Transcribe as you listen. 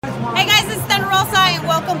Hey guys, it's Thunder Rosa and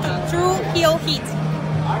welcome to True Heel Heat.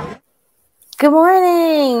 Good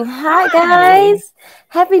morning. Hi guys.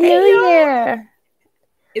 Happy New Year.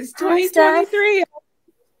 It's 2023.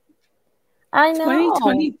 I know.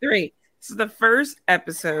 2023. This is the first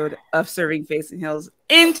episode of Serving Facing Hills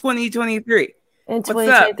in 2023. In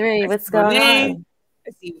 2023. What's going on?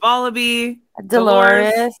 I see Wallaby,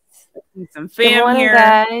 Dolores. Some fam Good morning, here.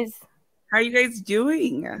 guys. How are you guys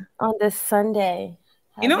doing? On this Sunday.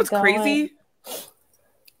 You know what's crazy?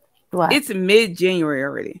 What? It's mid-January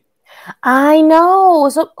already. I know.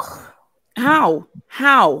 So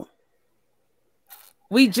How?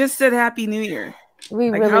 We just said Happy New Year.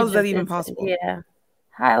 How's that even possible? Yeah.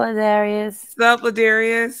 Hi, Ladarius. What's up,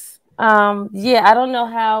 Ladarius? Yeah, I don't know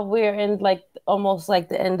how we're in almost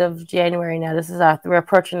the end of January now. We're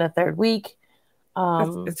approaching the third week.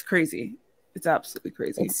 It's crazy. It's absolutely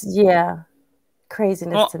crazy.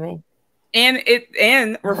 Craziness to me.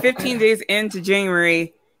 And we're 15 days into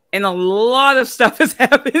January, and a lot of stuff has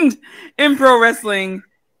happened in pro wrestling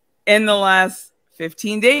in the last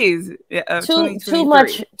 15 days of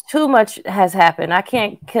 2023. Too much has happened. I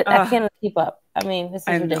can't keep up. I mean, this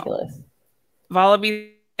is ridiculous.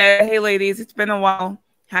 Wallaby, hey ladies, it's been a while.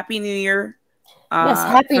 Happy New Year. Yes,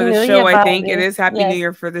 Happy for the New show. Year, I think it is Happy New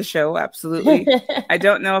Year for the show. Absolutely. I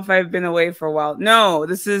don't know if I've been away for a while. No,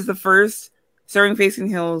 this is the first Serving Facing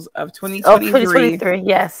Hills of 2023. 2023,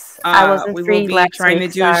 yes. I wasn't we free will be last trying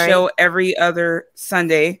week, to do a show every other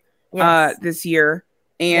Sunday this year.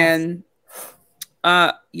 And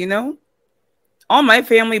you know, all my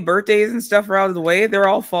family birthdays and stuff are out of the way. They're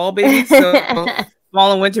all fall babies, so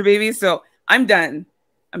fall and winter babies. So I'm done.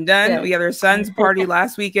 Yeah. We had our son's party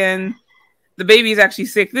last weekend. The baby's actually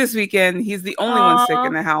sick this weekend. He's the only one sick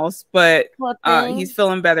in the house, but he's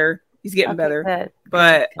feeling better. He's getting better. Good.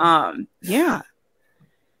 But yeah.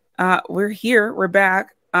 We're here. We're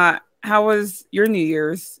back. How was your New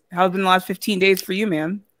Year's? How have been the last 15 days for you,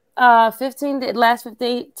 man? Last 15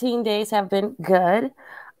 days have been good.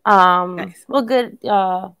 Nice. Well, good.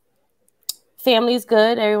 Family's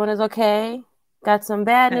good. Everyone is okay. Got some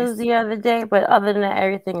bad news the other day, but other than that,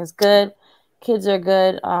 everything is good. Kids are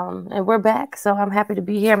good. And we're back. So I'm happy to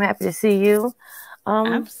be here. I'm happy to see you.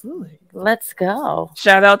 Absolutely. Let's go.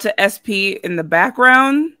 Shout out to SP in the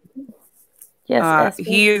background. Yes, SP.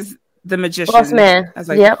 He is the magician. Boss man. As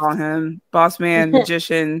I like to call him. Boss man,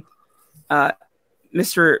 magician,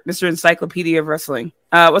 Mr. Encyclopedia of Wrestling.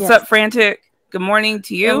 What's up, Frantic? Good morning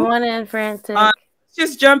to you. Good morning, Frantic. Let's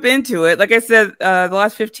just jump into it. Like I said, the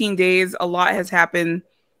last 15 days, a lot has happened.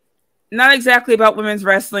 Not exactly about women's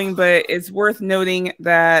wrestling, but it's worth noting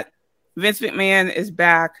that Vince McMahon is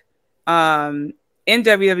back in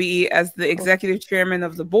WWE as the executive chairman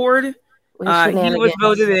of the board. He was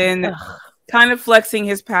voted in, kind of flexing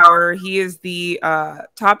his power. He is the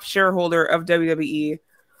top shareholder of WWE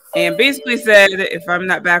and basically said, if I'm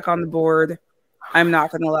not back on the board, I'm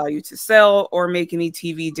not going to allow you to sell or make any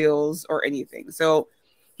TV deals or anything. So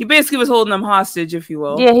he basically was holding them hostage, if you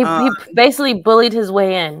will. Yeah, he basically bullied his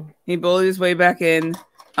way in. He bullied his way back in,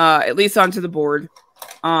 at least onto the board.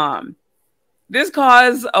 This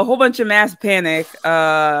caused a whole bunch of mass panic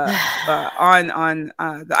on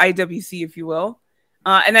the IWC, if you will.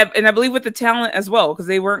 And I believe with the talent as well, because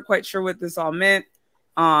they weren't quite sure what this all meant.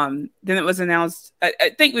 Then it was announced.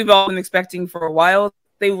 I think we've all been expecting for a while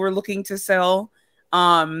they were looking to sell.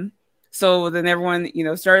 So then everyone,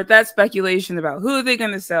 started that speculation about who are they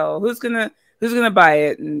going to sell, who's gonna buy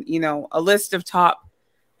it, and a list of top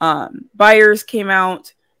buyers came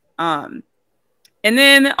out. And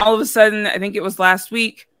then all of a sudden, I think it was last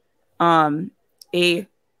week, a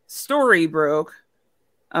story broke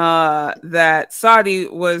that Saudi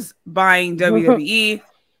was buying WWE,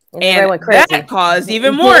 and that caused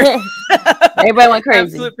even more. Everybody went crazy.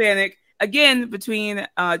 Absolute panic again between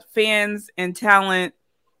fans and talent,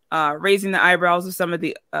 raising the eyebrows of some of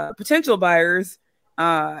the potential buyers.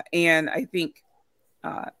 And I think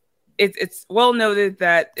it's well noted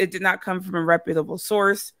that it did not come from a reputable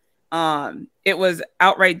source. It was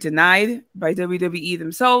outright denied by WWE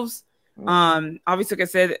themselves. Obviously, like I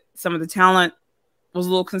said, some of the talent was a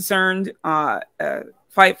little concerned.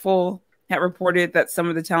 Fightful had reported that some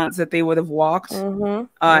of the talents that they would have walked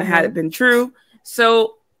had it been true.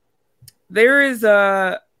 So there is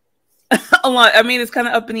a lot. I mean, it's kind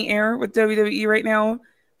of up in the air with WWE right now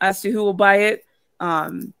as to who will buy it.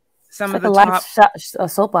 Some of the top a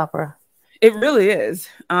soap opera. It really is.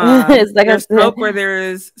 It's like there's smoke where there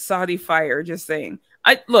is Saudi fire. Just saying.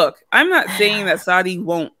 I'm not saying that Saudi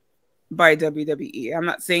won't buy WWE. I'm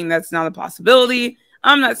not saying that's not a possibility.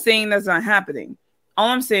 I'm not saying that's not happening. All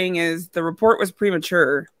I'm saying is the report was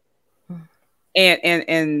premature,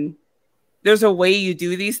 and there's a way you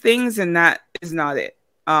do these things, and that is not it.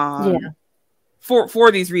 Yeah.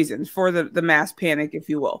 For these reasons, for the mass panic, if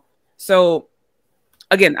you will. So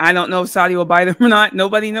again, I don't know if Saudi will buy them or not.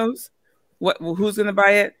 Nobody knows who's going to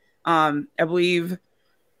buy it. I believe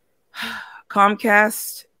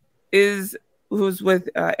Comcast who's with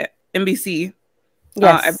NBC.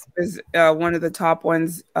 Yes. Is one of the top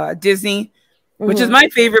ones. Disney, which is my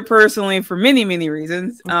favorite personally for many, many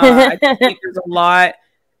reasons. I think there's a lot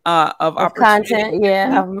of content,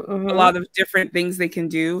 a lot of different things they can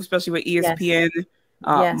do, especially with ESPN,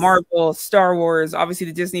 Marvel, Star Wars, obviously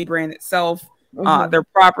the Disney brand itself, their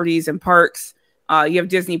properties and parks. You have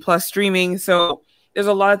Disney Plus streaming, so there's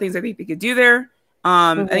a lot of things I think they could do there.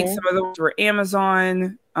 I think some of those were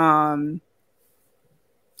Amazon.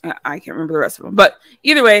 I can't remember the rest of them, but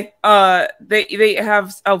either way, they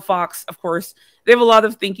have Fox, of course. They have a lot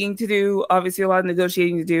of thinking to do, obviously a lot of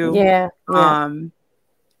negotiating to do. Yeah.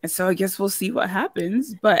 And so I guess we'll see what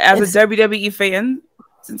happens. But as a WWE fan,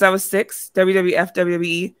 since I was 6, WWF,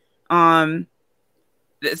 WWE,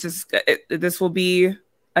 this will be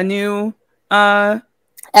a new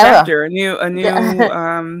chapter, a new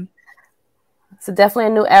So definitely a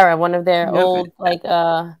new era. One of their old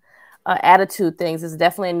attitude things is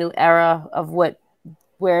definitely a new era of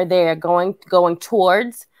where they're going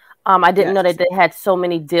towards. I didn't know that they had so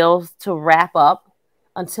many deals to wrap up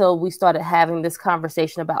until we started having this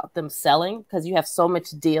conversation about them selling, because you have so much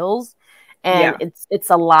deals, and it's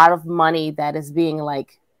a lot of money that is being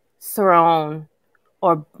like thrown,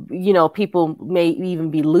 or people may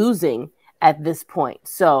even be losing at this point.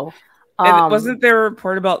 So and wasn't there a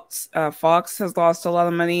report about Fox has lost a lot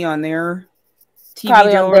of money on their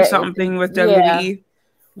TV deal or something with WWE?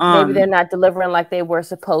 Maybe they're not delivering like they were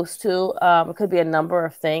supposed to. It could be a number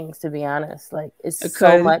of things, to be honest. Like it's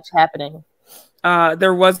so much happening.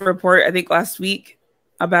 There was a report, I think last week,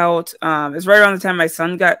 about it's right around the time my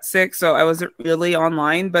son got sick, so I wasn't really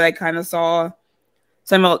online, but I kind of saw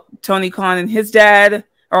something about Tony Khan and his dad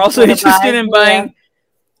are also interested in buying.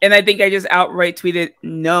 And I think I just outright tweeted,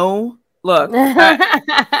 no. Look,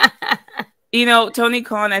 Tony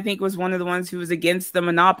Khan, I think, was one of the ones who was against the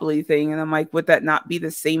monopoly thing. And I'm like, would that not be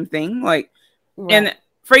the same thing? Like, and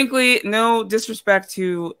frankly, no disrespect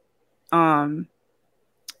to AEW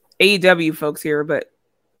folks here, but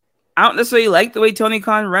I don't necessarily like the way Tony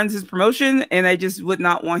Khan runs his promotion, and I just would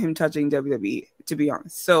not want him touching WWE, to be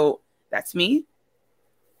honest. So that's me.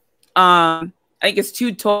 I think it's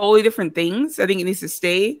two totally different things. I think it needs to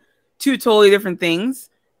stay two totally different things.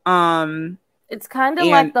 It's kind of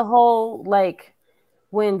like the whole, like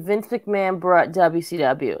when Vince McMahon brought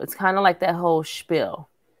WCW, it's kind of like that whole spiel.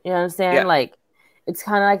 You understand? Yeah. Like it's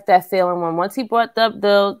kind of like that feeling when once he brought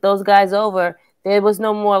those guys over, there was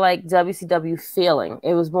no more like WCW feeling.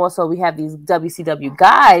 It was more so we have these WCW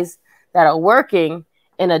guys that are working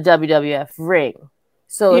in a WWF ring.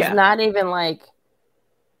 So it's not even like,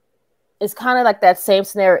 it's kind of like that same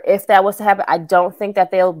scenario. If that was to happen, I don't think that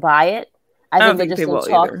they'll buy it. I don't think they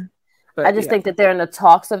will either. But, I just think that they're in the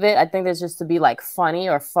talks of it. I think it's just to be like funny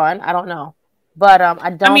or fun. I don't know. But I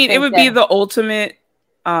don't think it would be the ultimate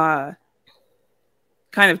kind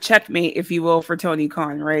of checkmate, if you will, for Tony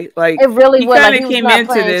Khan, right? Like it really he kind of came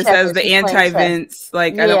into this as the anti-Vince,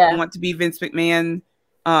 like I don't want to be Vince McMahon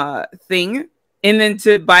thing. And then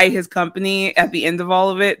to buy his company at the end of all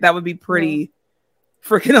of it, that would be pretty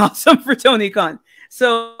freaking awesome for Tony Khan.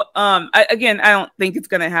 So I don't think it's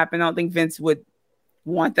gonna happen. I don't think Vince would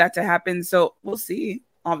want that to happen. So we'll see,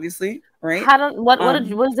 obviously, right? What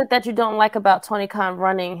is it that you don't like about Tony Khan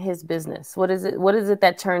running his business? What is it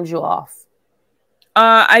that turns you off?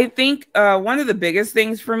 I think one of the biggest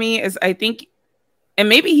things for me is I think, and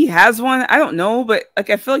maybe he has one, I don't know, but like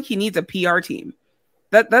I feel like he needs a PR team.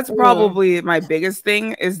 That's probably my biggest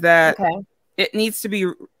thing, is that it needs to be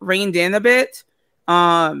reined in a bit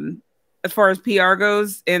as far as PR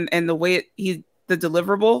goes, and the way the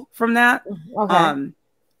deliverable from that.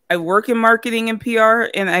 I work in marketing and PR,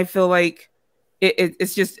 and I feel like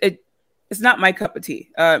it's not my cup of tea.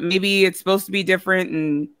 Maybe it's supposed to be different,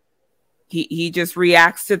 and he just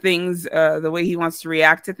reacts to things the way he wants to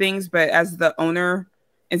react to things. But as the owner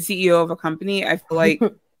and CEO of a company, I feel like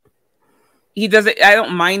he doesn't. I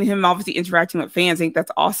don't mind him obviously interacting with fans. I think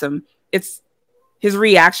that's awesome. It's his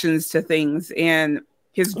reactions to things and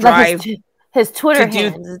his drive. His Twitter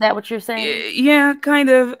hands. Is that what you're saying? Yeah, kind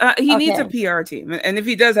of. He needs a PR team, and if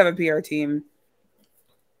he does have a PR team,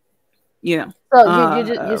 So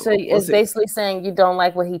it's basically saying you don't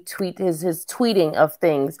like what he his tweeting of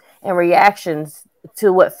things and reactions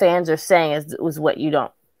to what fans are saying was what you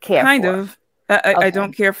don't care. Kind of. I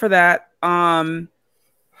don't care for that.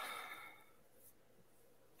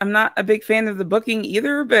 I'm not a big fan of the booking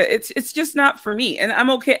either, but it's just not for me. And I'm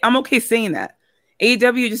okay saying that.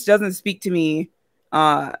 AEW just doesn't speak to me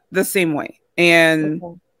the same way.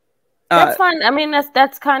 And that's fine. I mean,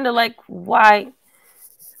 that's kind of like why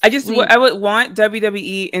I would want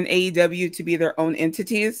WWE and AEW to be their own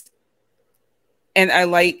entities. And I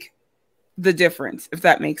like the difference, if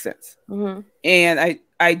that makes sense. Mm-hmm. And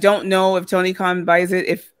I don't know if Tony Khan buys it,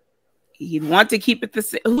 if he'd want to keep it the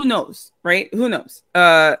same. Who knows, right? Who knows?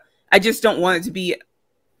 I just don't want it to be.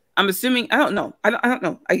 I'm assuming. I don't know. I don't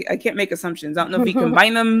know. I can't make assumptions. I don't know if he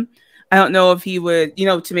combine them. I don't know if he would,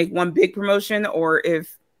 to make one big promotion, or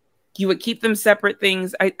if he would keep them separate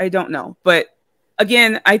things. I don't know. But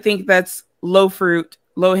again, I think that's low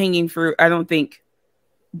hanging fruit. I don't think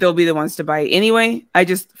they'll be the ones to buy it anyway. I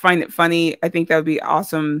just find it funny. I think that would be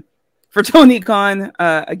awesome for Tony Khan.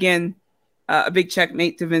 Again, a big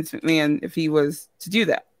checkmate to Vince McMahon if he was to do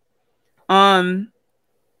that.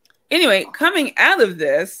 Anyway, coming out of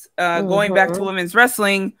this, going back to women's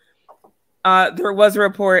wrestling, there was a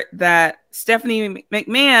report that Stephanie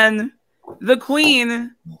McMahon, the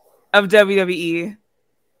queen of WWE,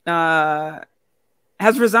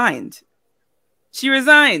 has resigned. She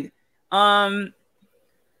resigned.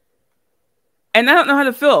 And I don't know how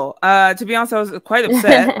to feel. To be honest, I was quite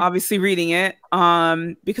upset, obviously, reading it,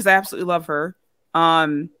 because I absolutely love her.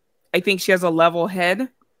 I think she has a level head.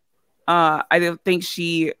 I don't think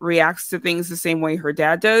she reacts to things the same way her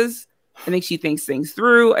dad does. I think she thinks things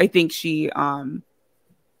through. I think she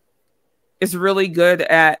is really good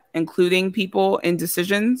at including people in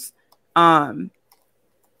decisions. I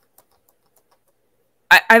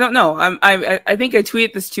don't know. I think I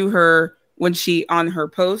tweeted this to her when she, on her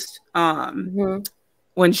post,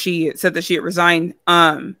 when she said that she had resigned,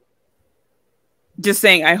 just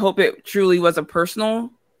saying, I hope it truly was a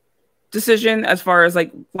personal decision as far as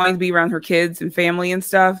like wanting to be around her kids and family and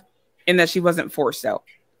stuff, and that she wasn't forced out,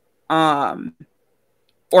 or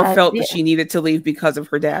felt that she needed to leave because of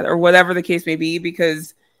her dad, or whatever the case may be,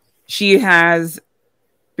 because she has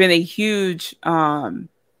been a huge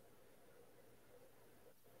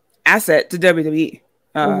asset to WWE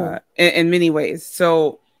in many ways.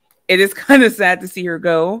 So it is kind of sad to see her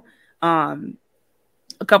go. A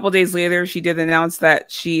couple of days later, she did announce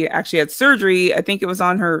that she actually had surgery. I think it was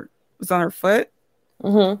on her foot,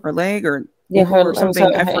 or leg, or or something.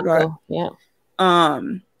 I forgot. Ankle. Yeah.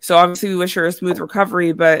 So obviously we wish her a smooth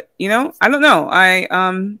recovery, but I don't know.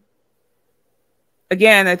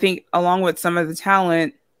 Again, I think along with some of the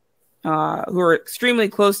talent who are extremely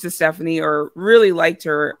close to Stephanie or really liked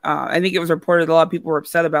her, I think it was reported a lot of people were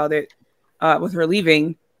upset about it with her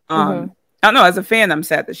leaving. I don't know. As a fan, I'm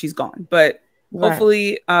sad that she's gone, but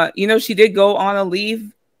hopefully, she did go on a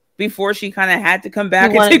leave before she kind of had to come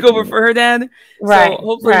back and take over for her dad. Right. So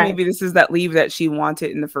hopefully maybe this is that leave that she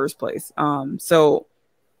wanted in the first place. So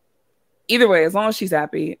either way, as long as she's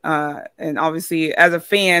happy, and obviously as a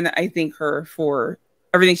fan, I thank her for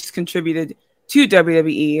everything she's contributed to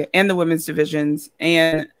WWE and the women's divisions,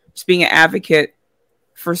 and just being an advocate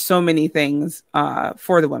for so many things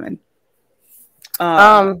for the women.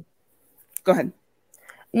 Go ahead.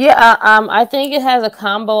 Yeah, I think it has a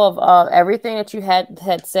combo of everything that you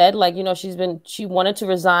had said. Like, she wanted to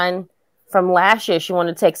resign from last year. She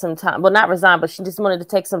wanted to take some time. Well, not resign, but she just wanted to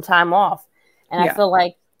take some time off. And I feel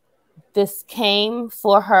like this came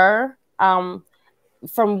for her.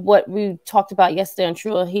 From what we talked about yesterday on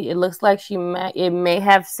True, it looks like it may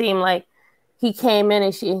have seemed like he came in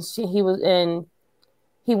and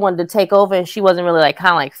he wanted to take over, and she wasn't really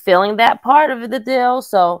kind of feeling that part of the deal.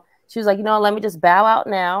 So she was like, let me just bow out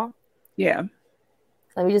now. Yeah.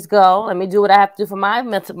 Let me just go. Let me do what I have to do for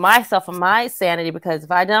myself and my sanity, because if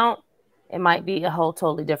I don't, it might be a whole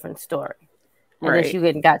totally different story. And then she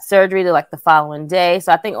got surgery the following day.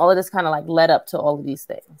 So I think all of this kind of led up to all of these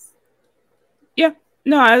things. Yeah.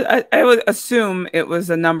 No, I would assume it was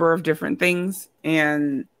a number of different things,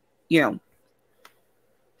 and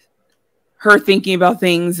her thinking about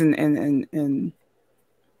things and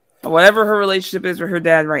whatever her relationship is with her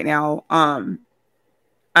dad right now.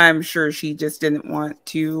 I'm sure she just didn't want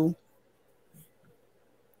to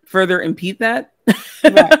further impede that.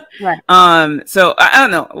 Right. So I don't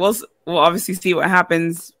know. We'll obviously see what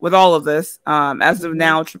happens with all of this. As of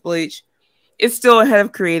now, Triple H is still ahead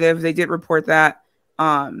of creative. They did report that.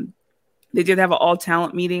 They did have an all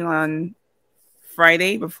talent meeting on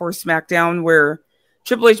Friday before SmackDown, where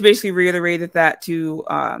Triple H basically reiterated that to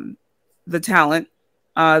the talent,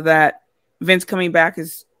 that Vince coming back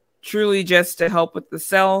is truly just to help with the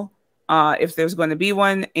sell, if there's going to be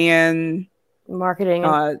one, and marketing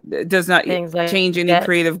does not change any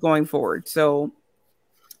creative going forward. So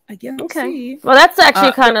I guess we'll Okay. see. Well, that's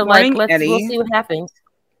actually kind good of like morning, Eddie. we'll see what happens.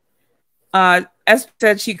 S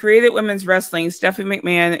said she created women's wrestling. Stephanie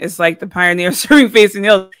McMahon is like the pioneer of serving face and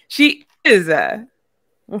heels. She is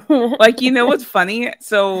like, you know what's funny?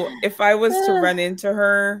 So if I was to run into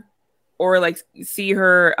her or like see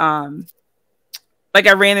her, like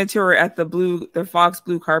I ran into her at the Fox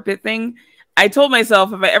blue carpet thing. I told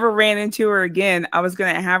myself if I ever ran into her again, I was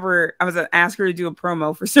gonna ask her to do a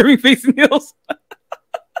promo for serving face and heels.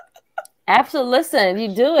 Absolutely, listen,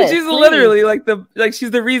 you do it. She's literally like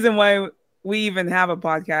she's the reason why we even have a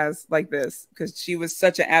podcast like this, because she was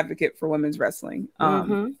such an advocate for women's wrestling.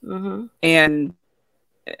 And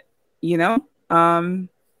you know, and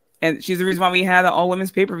she's the reason why we had an all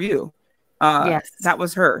women's pay-per-view. Yes, that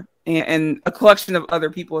was her, and a collection of other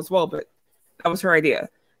people as well, but that was her idea.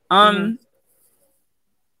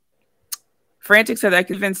 Frantic said I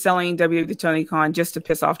could have been selling WWE to Tony Khan just to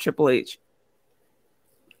piss off Triple H.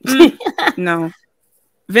 No,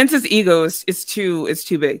 Vince's ego is too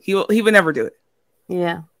big. He would never do it.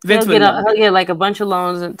 Yeah, Vince he'll get like a bunch of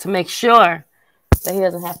loans to make sure that he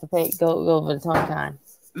doesn't have to go over to Tony Khan.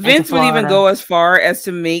 Vince would even go as far as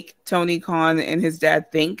to make Tony Khan and his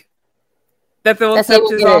dad think that they'll accept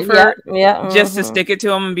his offer, just to stick it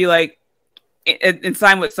to him and be like, and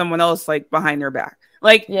sign with someone else like behind their back.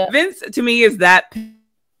 Like Vince to me is that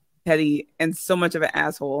petty and so much of an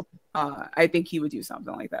asshole. I think he would do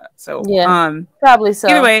something like that. So probably so.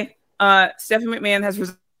 Either way, Stephanie McMahon has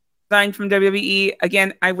resigned from WWE.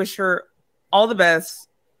 Again, I wish her all the best.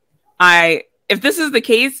 If this is the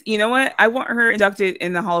case, you know what? I want her inducted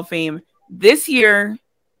in the Hall of Fame this year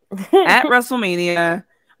at WrestleMania,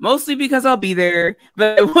 mostly because I'll be there,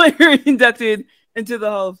 but I want her inducted into the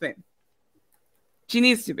Hall of Fame. She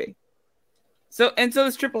needs to be. So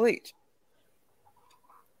does Triple H.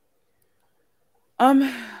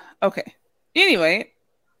 Okay. Anyway,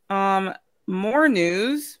 more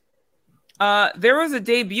news. There was a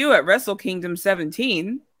debut at Wrestle Kingdom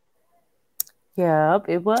 17. Yep,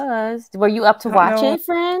 it was. Were you up to watch it,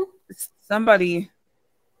 friend? Somebody.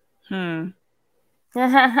 I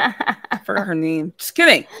forgot her name. Just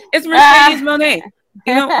kidding. It's Mercedes Moné.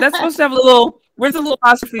 You know, that's supposed to have a little. Where's the little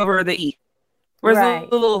apostrophe over the E? Where's the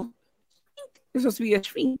little? There's supposed to be a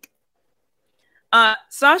shrink.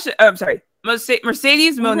 Sasha. I'm sorry.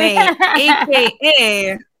 Mercedes Moné,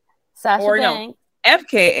 aka Sasha Banks.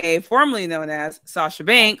 FKA, formerly known as Sasha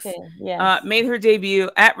Banks, made her debut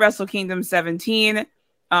at Wrestle Kingdom 17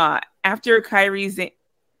 after Kairi Sane.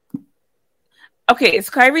 Okay, it's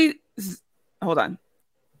Kairi. Hold on.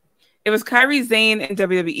 It was Kairi Sane in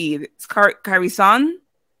WWE. It's Kairi San,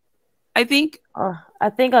 I think. I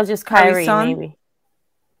think I was just Kairi maybe.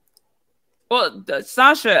 Well,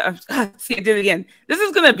 Sasha, see, I did it again. This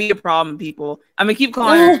is going to be a problem, people. I'm going to keep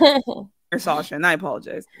calling her Sasha, and I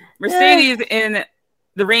apologize. Mercedes in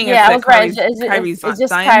the ring. Yeah, I was right. It's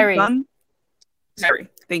just Kairi. Sorry.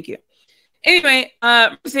 Thank you. Anyway,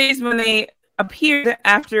 Mercedes Moné appeared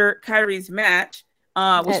after Kairi's match,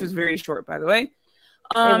 which was very short, by the way.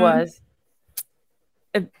 It was.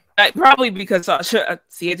 Probably because Sasha,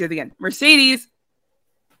 see, I did it again. Mercedes.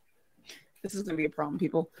 This is gonna be a problem,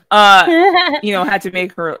 people. Had to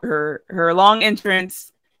make her long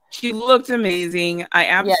entrance. She looked amazing. I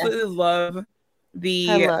absolutely love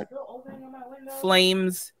the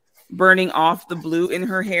flames burning off the blue in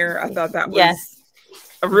her hair. I thought that was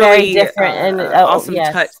a really different and awesome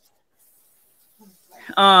touch.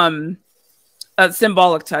 A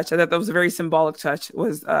symbolic touch. I thought that was a very symbolic touch.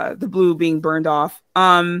 Was the blue being burned off.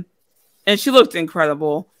 And she looked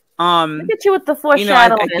incredible. Look at you with the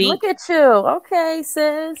foreshadowing. Look at you. Okay,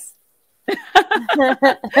 sis.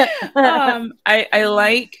 I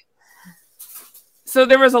like. So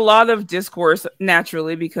there was a lot of discourse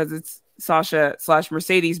naturally because it's Sasha /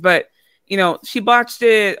 Mercedes, but she botched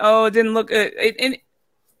it. Oh, it didn't look. The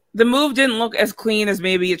move didn't look as clean as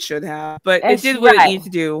maybe it should have, but it did what it needed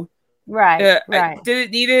to do. Right. Did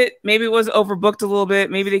it need it? Maybe it was overbooked a little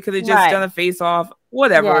bit. Maybe they could have just done a face off.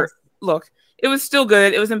 Whatever. Yes. Look. It was still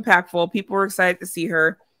good. It was impactful. People were excited to see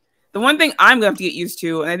her. The one thing I'm going to have to get used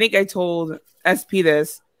to, and I think I told SP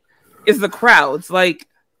this, is the crowds. Like,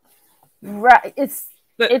 right.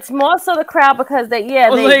 It's more so the crowd because they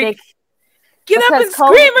get up and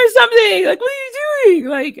scream or something. Like, what are you doing?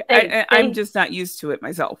 Like, I'm just not used to it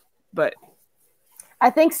myself. But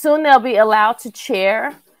I think soon they'll be allowed to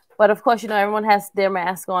cheer. But of course, everyone has their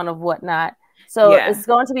mask on of whatnot. So it's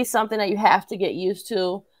going to be something that you have to get used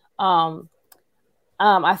to.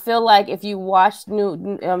 I feel like if you watch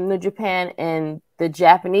New Japan and the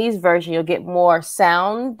Japanese version, you'll get more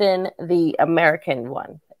sound than the American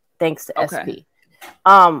one, thanks to SP.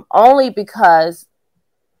 Only because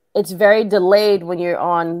it's very delayed when you're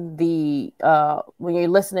on the when you're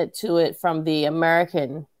listening to it from the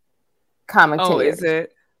American commentators. Oh, is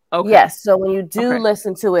it? Okay. Yes. So when you do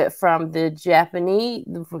listen to it from the Japanese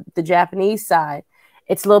side,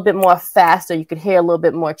 it's a little bit more faster. You could hear a little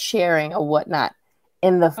bit more cheering or whatnot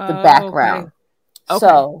in the background. Okay.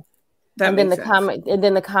 So that and then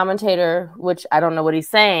the commentator, which I don't know what he's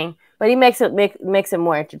saying, but he makes it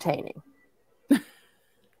more entertaining.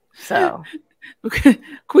 So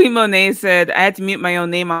Queen Monet said, I had to mute my own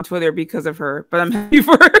name on Twitter because of her, but I'm happy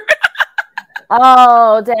for her.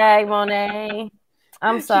 Oh, dang, Monet.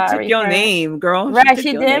 I'm sorry. She took your name, girl. Right,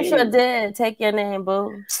 she damn sure did. Take your name,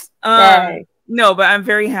 boo. No, but I'm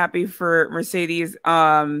very happy for Mercedes.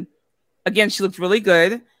 Again, she looked really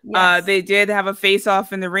good. Yes. They did have a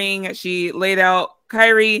face-off in the ring. She laid out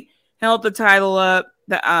Kairi, held the title up,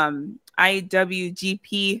 the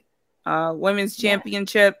IWGP Women's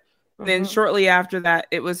Championship. Then shortly after that,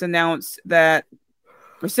 it was announced that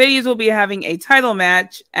Mercedes will be having a title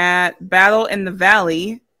match at Battle in the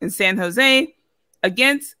Valley in San Jose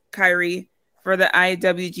against Kairi for the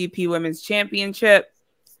IWGP Women's Championship.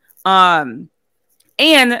 And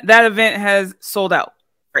that event has sold out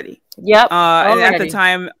already. Yep. And at the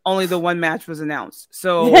time, only the one match was announced.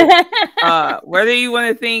 So whether you want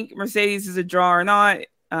to think Mercedes is a draw or not,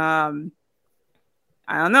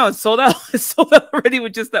 I don't know. It's sold out. It's sold out already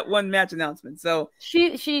with just that one match announcement. So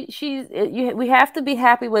we have to be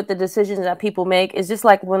happy with the decisions that people make. It's just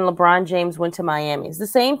like when LeBron James went to Miami. It's the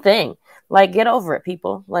same thing. Like, get over it,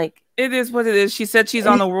 people. Like, it is what it is. She said she's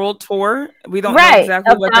on the world tour. We don't know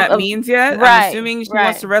exactly what that means yet. I'm assuming she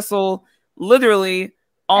wants to wrestle literally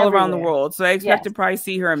all around the world. So I expect to probably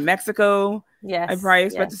see her in Mexico. Yes. I probably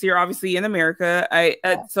expect to see her obviously in America.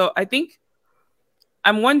 So I think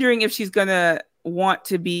I'm wondering if she's gonna want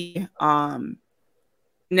to be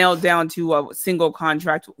nailed down to a single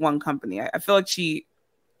contract with one company. I feel like she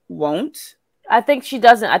won't. I think she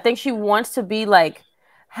doesn't. I think she wants to be like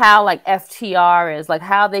how like FTR is, like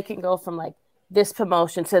how they can go from like this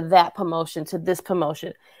promotion to that promotion to this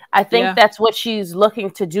promotion. I think that's what she's looking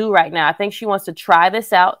to do right now. I think she wants to try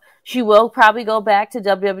this out. She will probably go back to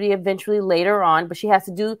WWE eventually later on, but she has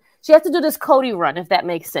to do this Cody run, if that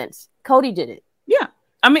makes sense. Cody did it. Yeah.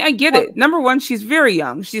 I mean, I get it. Number one, she's very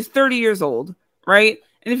young. She's 30 years old, right?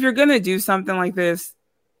 And if you're going to do something like this,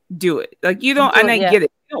 do it. Like, you don't, I get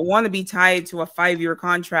it. You don't want to be tied to a 5-year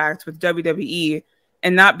contract with WWE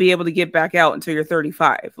and not be able to get back out until you're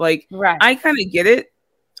 35. Like, I kind of get it.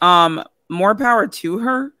 More power to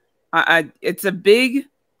her. It's a big,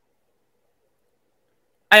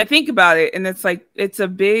 I think about it, and it's like, it's a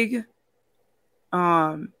big,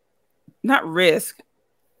 not risk,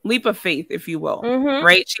 leap of faith, if you will,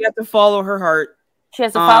 right? She has to follow her heart. She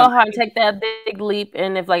has to follow her and take that big leap.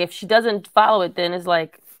 And if she doesn't follow it, then it's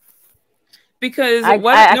like, because I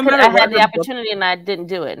had the opportunity and I didn't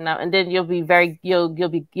do it, and then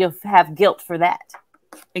you'll have guilt for that.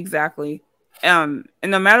 Exactly. And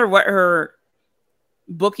no matter what her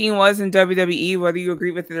booking was in WWE, whether you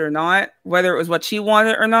agree with it or not, whether it was what she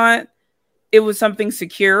wanted or not, it was something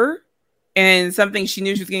secure and something she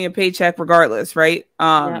knew she was getting a paycheck regardless, right?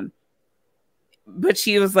 But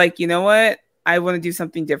she was like, you know what? I want to do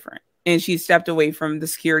something different. And she stepped away from the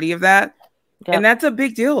security of that. Yep. And that's a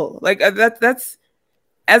big deal. Like that's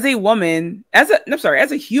as a woman, as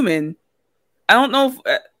a human, I don't know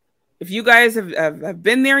if you guys have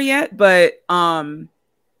been there yet, but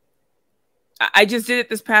I just did it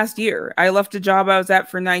this past year. I left a job I was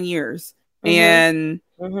at for 9 years, and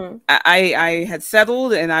I had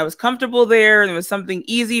settled and I was comfortable there, and it was something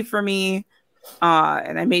easy for me,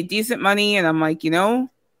 and I made decent money, and I'm like,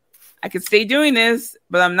 I could stay doing this,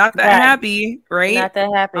 but I'm not that happy, right? Not that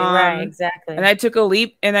happy, right? Exactly. And I took a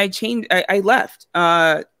leap and I changed. I left.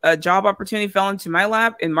 A job opportunity fell into my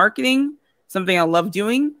lap in marketing, something I love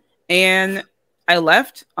doing, and I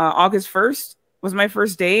left. August 1st was my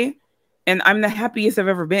first day, and I'm the happiest I've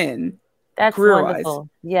ever been. That's wonderful.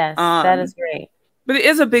 Yes, that is great. But it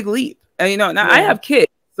is a big leap. Now I have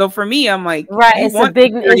kids, so for me, I'm like, it's a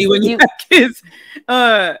big when you have kids.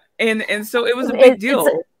 And so it was a big deal.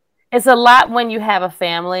 It's a lot when you have a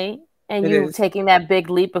family and you taking that big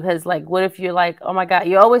leap, because like, what if you're like, oh my God,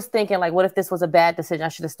 you're always thinking like, what if this was a bad decision? I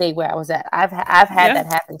should have stayed where I was at. I've had that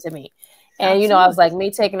happen to me. And, I was like, me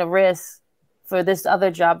taking a risk for this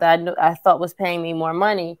other job that I thought was paying me more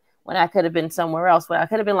money when I could have been somewhere else, where I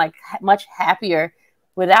could have been like much happier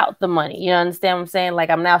without the money. You understand what I'm saying? Like,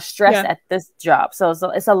 I'm now stressed at this job. So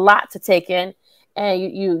it's a lot to take in, and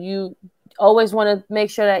you always want to make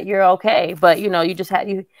sure that you're okay, but you just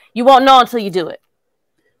you won't know until you do it.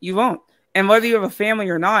 You won't. And whether you have a family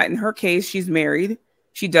or not, in her case, she's married.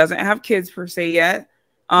 She doesn't have kids per se yet.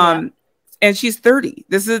 And she's 30.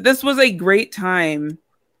 This was a great time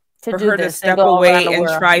for her to step away and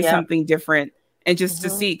try something different and just to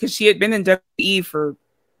see, because she had been in WWE for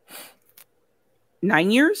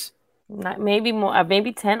 9 years. Maybe more,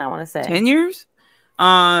 maybe 10, I want to say. 10 years?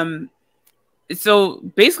 So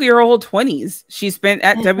basically her whole 20s she spent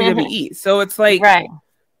at WWE. So it's like,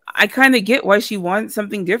 I kind of get why she wanted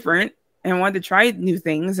something different and wanted to try new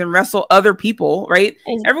things and wrestle other people, right?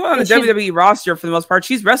 Everyone on the WWE roster, for the most part,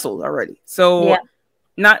 she's wrestled already. So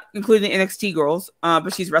not including NXT girls,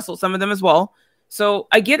 but she's wrestled some of them as well. So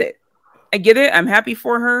I get it. I'm happy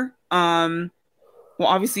for her. We'll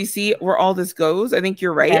obviously see where all this goes. I think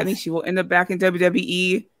you're right. I think she will end up back in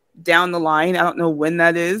WWE down the line. I don't know when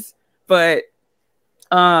that is, but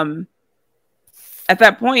at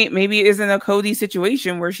that point, maybe it isn't a Cody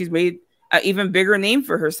situation where she's made an even bigger name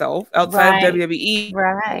for herself outside of WWE.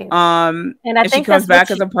 Right. And I think she comes back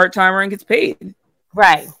as a part-timer and gets paid.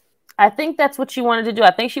 Right. I think that's what she wanted to do.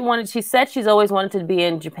 I think she said she's always wanted to be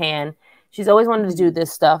in Japan. She's always wanted to do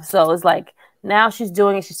this stuff. So it's like, now she's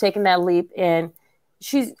doing it. She's taking that leap, and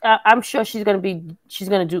I'm sure she's going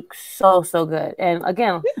to do so good. And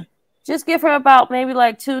again, just give her about maybe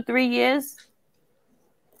like 2-3 years.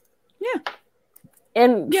 Yeah.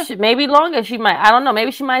 And maybe longer. She might, I don't know. Maybe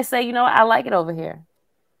she might say, you know what, I like it over here.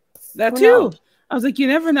 That too. I was like, you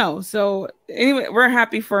never know. So anyway, we're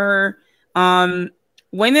happy for her.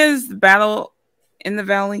 When is the Battle in the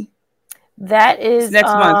Valley? That is it's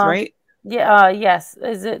next month, right? Yeah. Yes.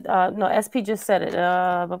 Is it? No. SP just said it.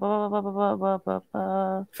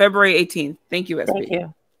 February 18th. Thank you, SP. Thank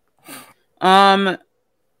you.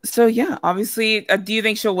 So yeah, obviously, do you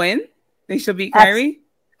think she'll win? Think she'll beat Kairi?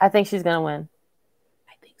 I think she's gonna win.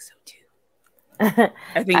 I think so too.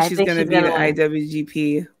 I think she's gonna be the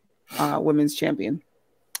IWGP Women's Champion.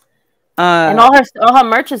 And all her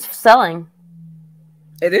merch is selling.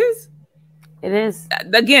 It is. It is.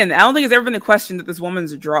 Again, I don't think it's ever been a question that this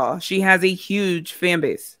woman's a draw. She has a huge fan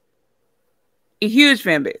base. A huge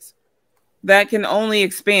fan base that can only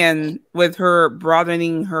expand with her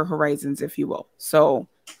broadening her horizons, if you will. So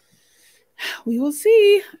we will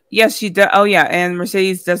see. Yes, she does. Oh yeah, and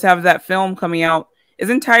Mercedes does have that film coming out.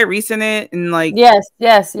 Isn't Tyrese in it? And like yes.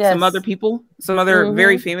 Some other people, some other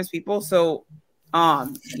very famous people. So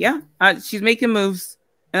she's making moves,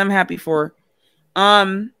 and I'm happy for her.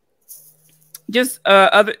 Just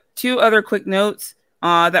two other quick notes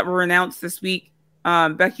that were announced this week.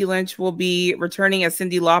 Becky Lynch will be returning as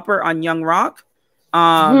Cyndi Lauper on Young Rock.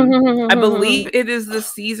 I believe it is the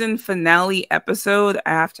season finale episode.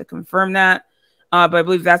 I have to confirm that, but I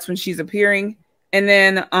believe that's when she's appearing. And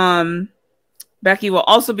then Becky will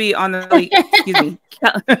also be on the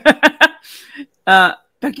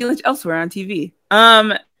Becky Lynch elsewhere on TV.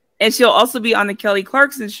 And she'll also be on the Kelly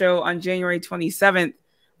Clarkson show on January 27th.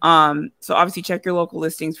 So obviously check your local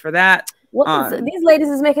listings for that. These ladies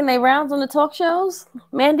is making their rounds on the talk shows.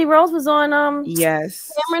 Mandy Rose was on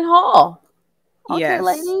Cameron Hall. Okay,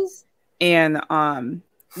 ladies. And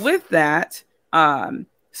with that,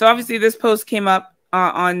 so obviously this post came up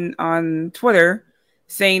on Twitter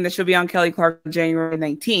saying that she'll be on Kelly Clarkson January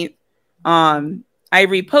 19th. I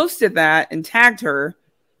reposted that and tagged her.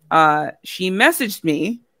 She messaged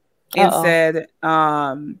me and said,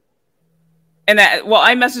 I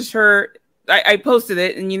messaged her. I posted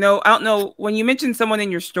it, and I don't know, when you mention someone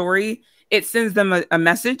in your story, it sends them a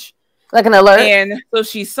message, like an alert. And so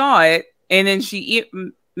she saw it, and then she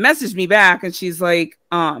messaged me back, and she's like,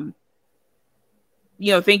 thank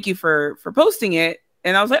you for posting it.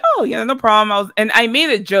 And I was like, oh yeah, no problem. I made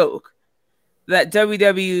a joke that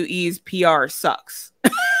WWE's PR sucks.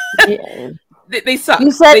 Yeah. They suck.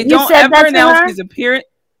 They don't ever announce his appearance.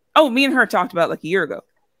 Oh, me and her talked about it like a year ago.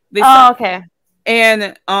 Okay.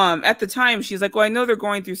 And at the time, she's like, well, I know they're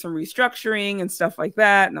going through some restructuring and stuff like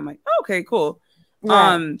that. And I'm like, oh, okay, cool.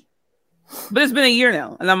 Right. But it's been a year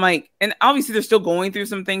now. And I'm like, and obviously they're still going through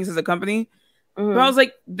some things as a company. Mm-hmm. But I was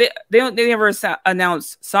like, they never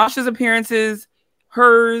announced Sasha's appearances,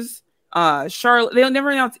 hers, Charlotte. They'll never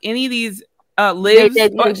announce any of these lives. They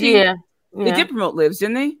did promote lives,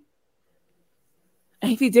 didn't they? I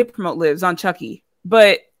think they did promote lives on Chucky.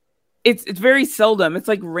 But it's very seldom. It's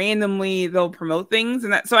like randomly they'll promote things,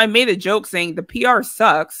 and so I made a joke saying the PR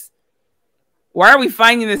sucks. Why are we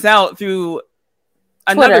finding this out through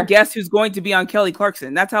another guest who's going to be on Kelly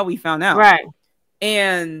Clarkson? That's how we found out, right?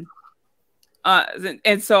 And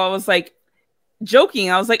so I was like joking.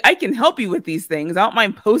 I was like, I can help you with these things. I don't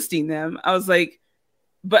mind posting them. I was like,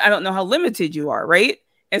 but I don't know how limited you are, right?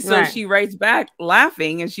 And so she writes back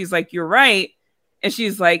laughing, and she's like, "You're right." And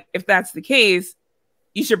she's like, "If that's the case,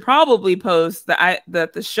 you should probably post that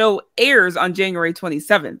the show airs on January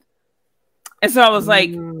 27th. And so I was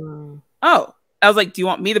like, oh, I was like, do you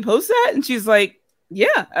want me to post that? And she's like,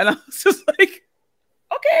 yeah. And I was just like,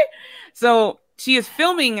 okay. So she is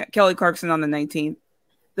filming Kelly Clarkson on the 19th.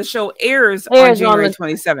 The show airs on January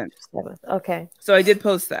 27th. Okay. So I did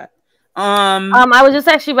post that. I was just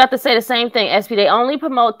actually about to say the same thing, SP. They only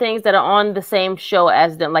promote things that are on the same show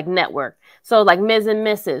as them, like network. So like Ms. and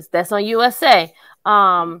Mrs. That's on USA.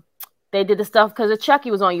 They did the stuff because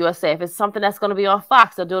Chucky was on USA. If it's something that's going to be on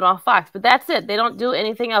Fox, they'll do it on Fox. But that's it. They don't do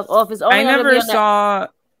anything else. Or if it's only I never saw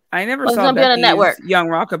Becky's Young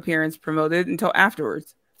Rock appearance promoted until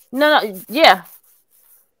afterwards. No, yeah.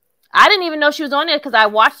 I didn't even know she was on there because I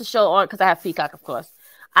watched the show on because I have Peacock, of course.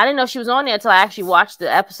 I didn't know she was on there until I actually watched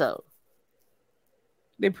the episode.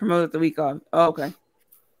 They promoted the week of. Oh, okay.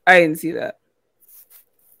 I didn't see that.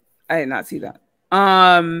 I did not see that.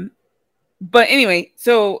 But anyway,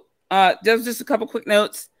 so just a couple quick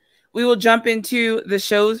notes. We will jump into the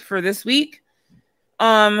shows for this week.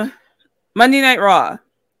 Monday Night Raw.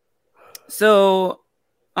 So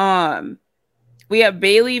we have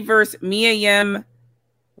Bayley versus Mia Yim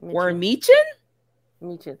or Michin?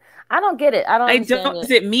 Michin. I don't get it. I don't.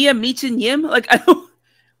 Is it Mia Michin Yim? Like I don't.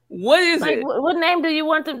 What is it? What name do you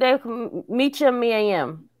want them to? Mia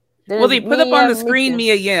Yim. Well, they put up on the screen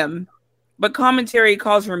Mia Yim, but commentary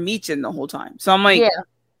calls her Michin the whole time. So I'm like, yeah.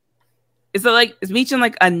 Is Michin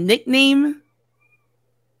like a nickname?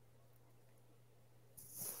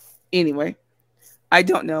 Anyway, I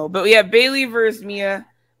don't know. But we have Bayley versus Mia.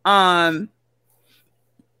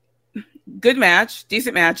 Good match,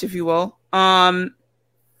 decent match, if you will.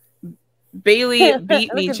 Bayley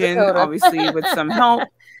beat Michin, obviously, with some help.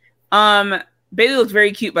 Bayley looked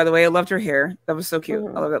very cute, by the way. I loved her hair. That was so cute.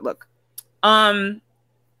 I love that look. A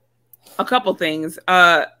couple things.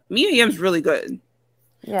 Mia Yim's really good.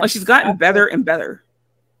 Yeah, she's gotten better and better.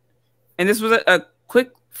 And this was a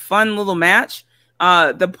quick, fun little match.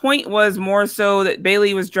 The point was more so that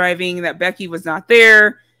Bayley was driving, that Becky was not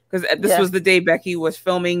there, because this was the day Becky was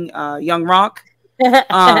filming Young Rock.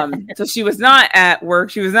 So she was not at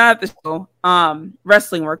work. She was not at the show.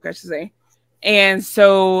 Wrestling work, I should say. And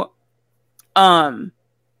so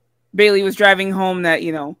Bayley was driving home that,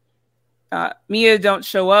 Mia, don't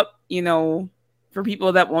show up, for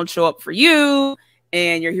people that won't show up for you,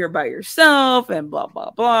 and you're here by yourself, and blah,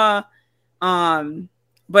 blah, blah.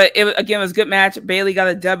 But it was a good match. Bayley got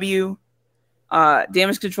a W.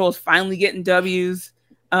 Damage Control is finally getting W's.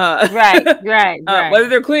 Right. Whether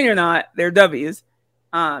they're clean or not, they're W's.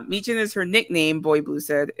 Michin is her nickname, Boy Blue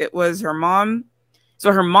said. It was her mom.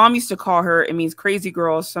 So her mom used to call her, it means crazy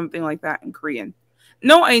girl, something like that in Korean.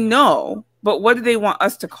 No, I know, but what do they want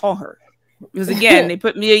us to call her? Because again, they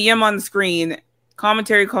put Mia Yim on the screen.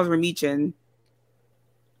 Commentary calls her Michin.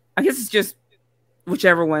 I guess it's just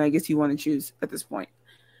whichever one I guess you want to choose at this point.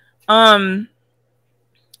 It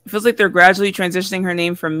feels like they're gradually transitioning her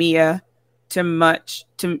name from Mia to I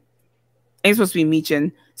think it's supposed to be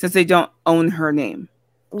Michin, since they don't own her name.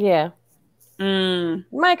 Yeah.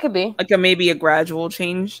 Could be. Like maybe a gradual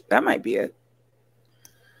change. That might be it.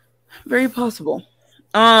 Very possible.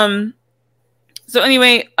 So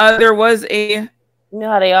anyway, there was a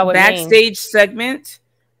backstage segment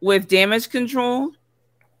with Damage Control.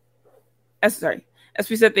 As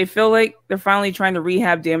we said, they feel like they're finally trying to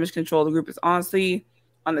rehab Damage Control. The group is honestly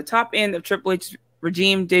on the top end of Triple H's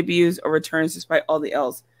regime debuts or returns despite all the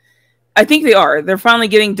L's. I think they are. They're finally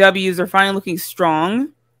getting W's. They're finally looking strong,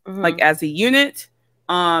 like as a unit.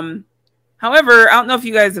 However, I don't know if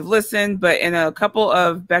you guys have listened, but in a couple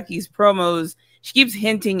of Becky's promos, she keeps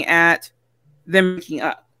hinting at them breaking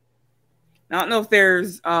up. I don't know if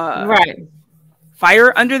there's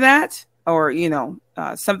fire under that or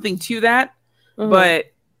something to that,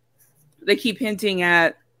 but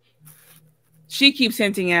she keeps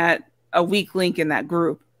hinting at a weak link in that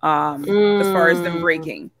group as far as them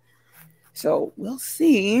breaking. So we'll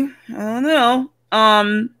see. I don't know.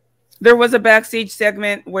 There was a backstage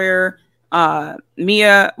segment where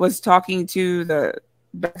Mia was talking to the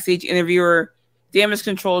backstage interviewer. Damage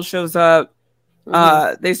Control shows up.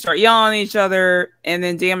 They start yelling at each other, and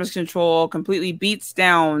then Damage Control completely beats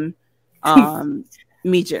down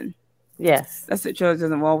Michin. Yes. That's it. Shows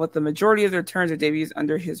doesn't well with the majority of their turns or debuts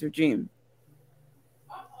under his regime.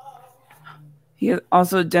 He has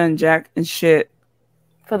also done jack and shit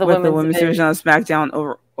for the women's division on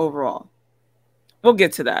SmackDown overall. We'll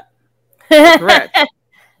get to that. Correct.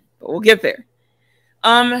 But we'll get there.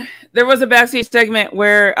 There was a backstage segment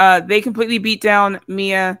where they completely beat down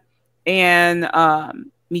Mia and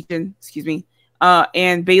Michin,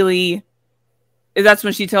 and Bayley that's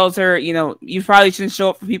when she tells her, you know, you probably shouldn't show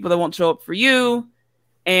up for people that won't show up for you,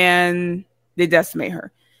 and they decimate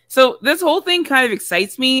her. So this whole thing kind of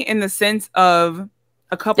excites me in the sense of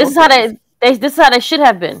a couple. This is how they should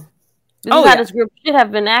have been. This is how this group should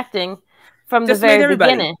have been acting from the very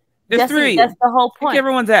beginning. There's three. That's the whole point. Kick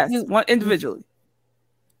everyone's ass, one individually,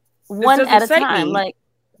 one at a time. Like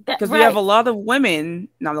because we have a lot of women,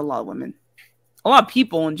 not a lot of women, a lot of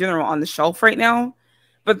people in general on the shelf right now.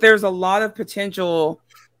 But there's a lot of potential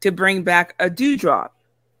to bring back a Doudrop,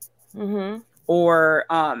 or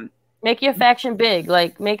make your faction big.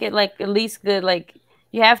 Like make it like at least good. Like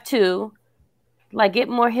you have two. Like get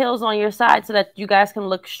more heels on your side so that you guys can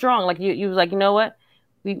look strong. Like you was like, you know what,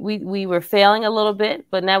 we were failing a little bit,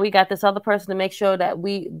 but now we got this other person to make sure that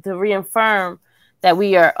to reaffirm that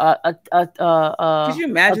we are Could you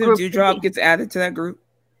imagine if Doudrop gets added to that group?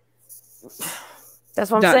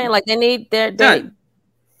 That's what I'm saying. Like they need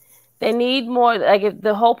more. Like if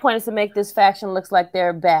the whole point is to make this faction looks like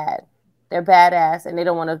they're badass, and they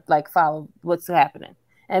don't want to like follow what's happening.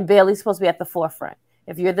 And Bayley's supposed to be at the forefront.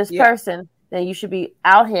 If you're this person, then you should be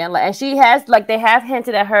out here. And she has, like, they have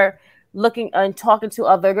hinted at her looking and talking to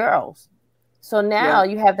other girls. So now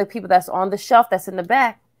you have the people that's on the shelf that's in the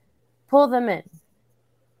back. Pull them in.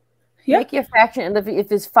 Make your faction. And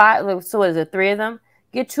if it's 5, so what is it? 3 of them?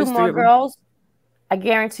 Get 2 more girls. I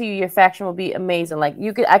guarantee you, your faction will be amazing. Like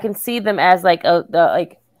I can see them as like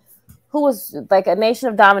who was like a Nation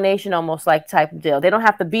of Domination almost like type of deal. They don't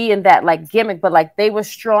have to be in that like gimmick, but like they were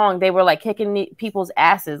strong. They were like kicking people's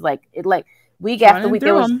asses. Like week after week,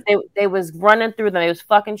 they was running through them. They was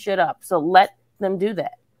fucking shit up. So let them do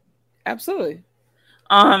that. Absolutely.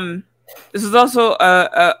 This is also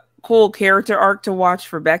a cool character arc to watch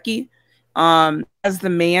for Becky. As the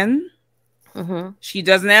man, she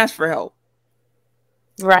doesn't ask for help.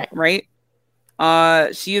 Right.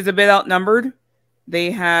 She is a bit outnumbered.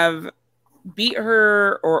 They have beat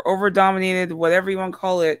her or over dominated, whatever you want to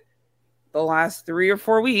call it, the last 3 or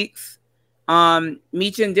 4 weeks.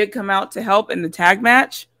 Michin did come out to help in the tag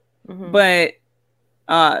match, but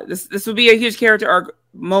this will be a huge character arc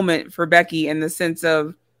moment for Becky in the sense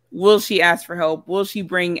of, will she ask for help? Will she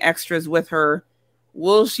bring extras with her?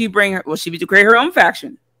 Will she create her own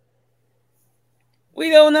faction? We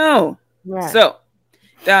don't know. So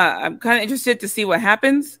I'm kind of interested to see what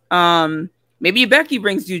happens. Maybe Becky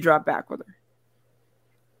brings Doudrop back with her.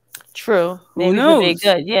 True. Maybe who knows? Be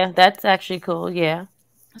good. Yeah, that's actually cool. Yeah.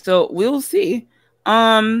 So we'll see.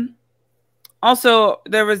 Also,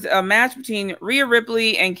 there was a match between Rhea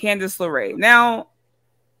Ripley and Candice LeRae. Now,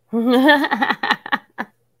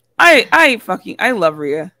 I love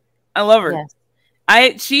Rhea. I love her.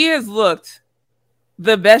 Yes. She has looked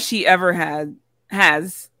the best she ever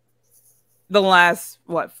has the last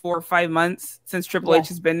 4 or 5 months since Triple H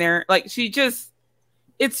has been there. Like it's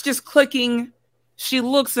just clicking. She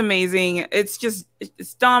looks amazing. It's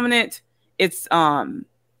dominant. It's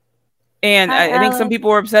and I think some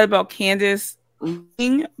people were upset about Candice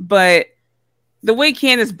leaving, but the way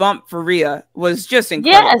Candice bumped for Rhea was just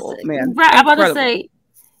incredible, man. Right. I'm about to say,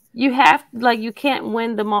 you have you can't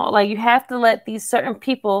win them all. Like you have to let these certain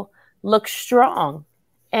people look strong,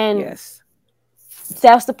 and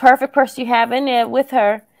that's the perfect person you have in there with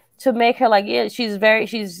her to make her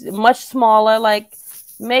she's much smaller. Like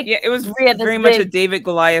it was Rhea very much a David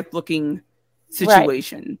Goliath looking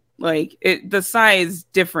situation. Like the size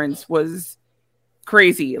difference was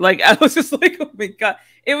crazy. Like I was just like, oh my god,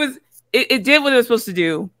 it did what it was supposed to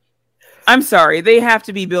do. I'm sorry, they have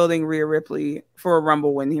to be building Rhea Ripley for a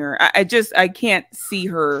Rumble win here. I can't see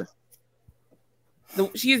her.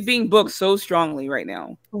 She is being booked so strongly right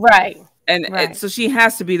now, and so she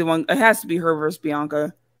has to be the one. It has to be her versus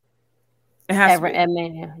Bianca. It has to be at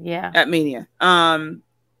Mania, at Mania.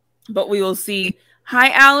 But we will see.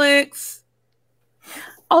 Hi, Alex.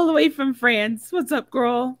 All the way from France. What's up,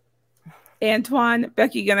 girl? Antoine,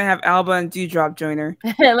 Becky gonna have Alba and Doudrop join her.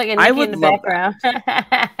 Look at Nikki in the background.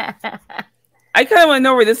 I kind of want to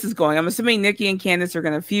know where this is going. I'm assuming Nikki and Candice are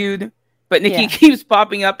gonna feud, but Nikki keeps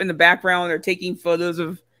popping up in the background or taking photos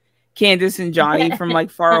of Candice and Johnny from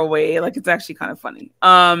far away. Like it's actually kind of funny.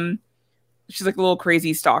 She's like a little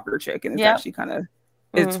crazy stalker chick, and it's actually kind of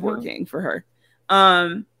it's working for her.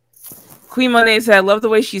 Queen Monet said, "I love the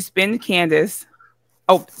way she spinned Candice."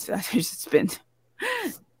 Oh, she spinned.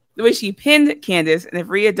 The way she pinned Candice, and if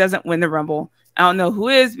Rhea doesn't win the Rumble, I don't know who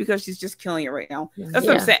is because she's just killing it right now. That's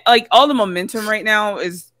what I'm saying. Like all the momentum right now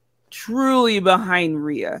is truly behind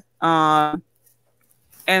Rhea. And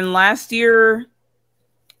last year,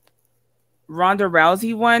 Ronda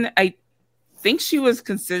Rousey won. I think she was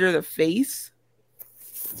considered a face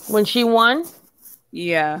when she won.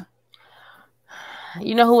 Yeah.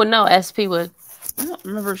 You know who would know? SP would. I don't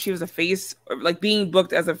remember if she was a face or like being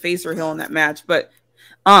booked as a face or heel in that match, but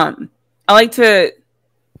I like to.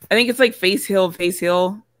 I think it's like face heel,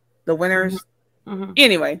 the winners. Mm-hmm.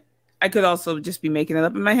 Anyway, I could also just be making it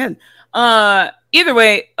up in my head. Either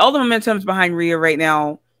way, all the momentum's behind Rhea right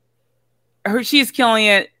now. She's killing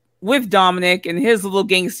it with Dominic and his little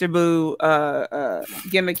gangster boo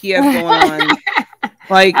gimmick he has going on.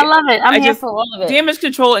 Like, I love it. I'm here for all of it. Damage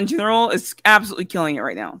Control in general is absolutely killing it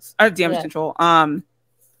right now. Damage Control.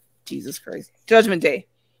 Jesus Christ. Judgment Day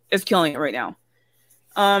is killing it right now.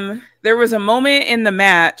 There was a moment in the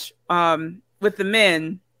match with the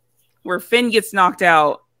men where Finn gets knocked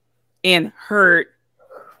out and hurt,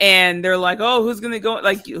 and they're like, "Oh, who's gonna go?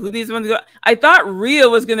 Like, who needs one to go?" I thought Rhea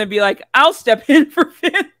was gonna be like, "I'll step in for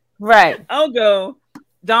Finn." Right. I'll go.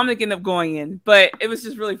 Dominic ended up going in, but it was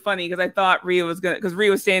just really funny because I thought Rhea was gonna, because Rhea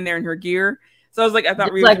was standing there in her gear, so I was like, I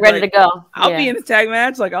thought Rhea was ready to go. I'll be in the tag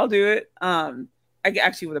match, like I'll do it. I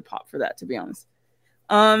actually would have popped for that, to be honest.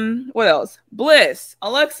 What else? Bliss,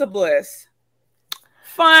 Alexa Bliss.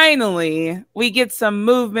 Finally, we get some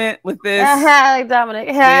movement with this. Dominic.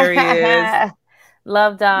 There he is.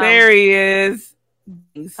 Love Dom. There he is.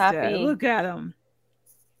 Happy. Look at him.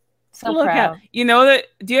 So look proud. You know that?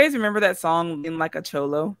 Do you guys remember that song "In Like a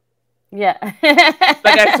Cholo"? Yeah.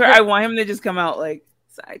 Like I swear, I want him to just come out like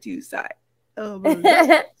side to side,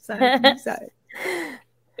 side to side.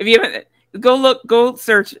 If you haven't, go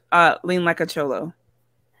search "Lean Like a Cholo."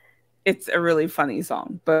 It's a really funny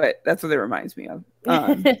song, but that's what it reminds me of.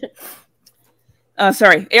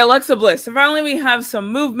 Sorry, Alexa Bliss. So finally, we have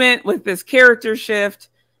some movement with this character shift.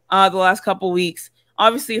 The last couple weeks,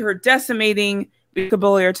 obviously, her decimating Bianca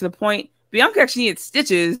Belair to the point Bianca actually needed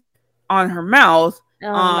stitches on her mouth.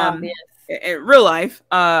 In real life,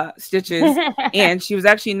 stitches, and she was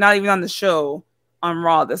actually not even on the show on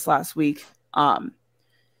Raw this last week,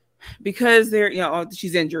 because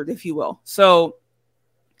she's injured, if you will. So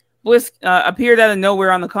Bliss appeared out of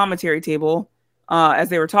nowhere on the commentary table as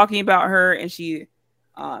they were talking about her, and she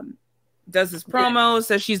does this promo,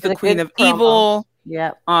 says she's the Queen of Evil.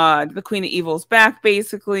 Yeah. The Queen of Evil's back,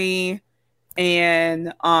 basically.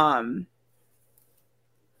 And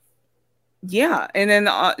yeah, and then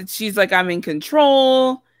she's like, I'm in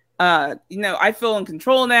control. I feel in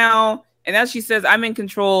control now. And as she says, I'm in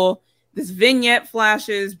control, this vignette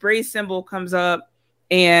flashes, Bray's symbol comes up,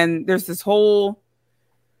 and there's this whole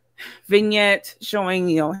vignette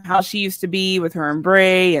showing, how she used to be with her and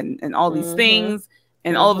Bray and all these things.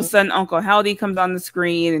 And all of a sudden, Uncle Howdy comes on the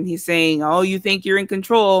screen and he's saying, "Oh, you think you're in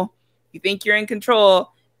control? You think you're in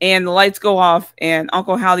control?" And the lights go off and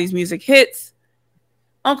Uncle Howdy's music hits.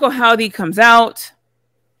 Uncle Howdy comes out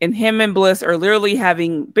and him and Bliss are literally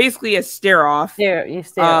having basically a stare off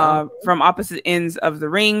from opposite ends of the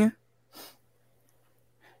ring.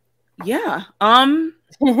 Yeah.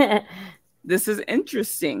 This is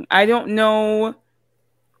interesting. I don't know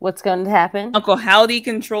what's going to happen. Uncle Howdy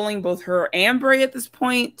controlling both her and Bray at this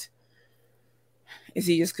point. Is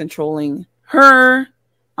he just controlling her?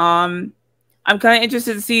 I'm kind of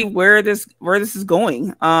interested to see where this is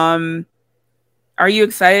going. Are you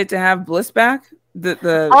excited to have Bliss back?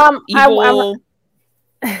 The evil.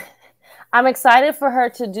 I'm excited for her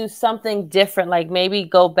to do something different, like maybe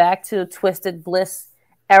go back to Twisted Bliss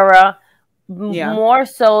era, more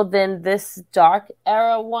so than this dark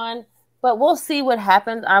era one. But we'll see what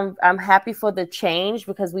happens. I'm happy for the change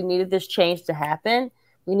because we needed this change to happen.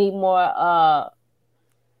 We need more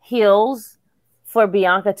heels for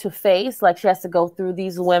Bianca to face, like she has to go through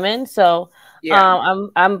these women. So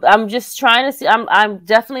I'm just trying to see. I'm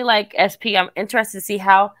definitely like SP. I'm interested to see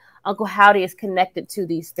how Uncle Howdy is connected to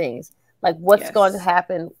these things. Like what's going to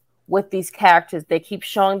happen with these characters. They keep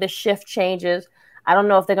showing the shift changes. I don't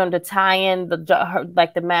know if they're going to tie in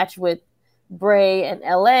the match with Bray and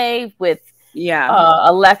LA with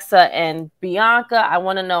Alexa and Bianca. I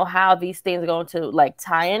want to know how these things are going to like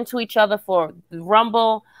tie into each other for the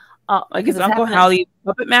Rumble. Like is Uncle Howdy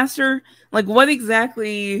puppet master? Like what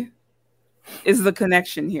exactly is the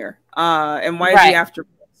connection here? And why is he after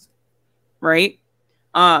Bliss? Right?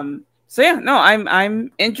 So yeah, no,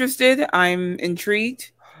 I'm interested. I'm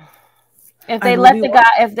intrigued. If they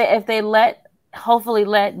if they hopefully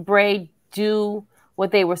let Bray do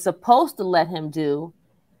what they were supposed to let him do,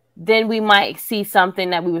 then we might see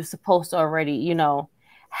something that we were supposed to already,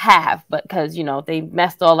 have. But because, they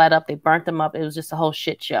messed all that up, they burnt them up. It was just a whole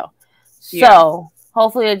shit show. Yeah. So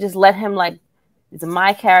hopefully they just let him these are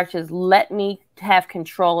my characters. Let me have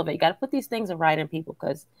control of it. You got to put these things in writing, people,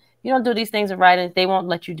 because you don't do these things in writing, they won't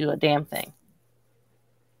let you do a damn thing.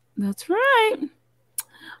 That's right. You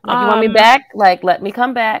want me back? Let me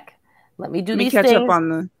come back. Let me do Let me these catch things. up on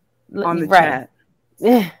the Right.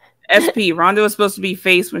 chat. SP, Ronda was supposed to be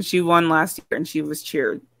face when she won last year and she was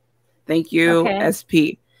cheered. Thank you, Okay.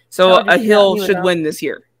 SP. So a heel should win this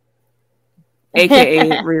year.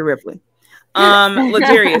 AKA Rhea Ripley.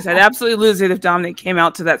 Ladarius, I'd absolutely lose it if Dominic came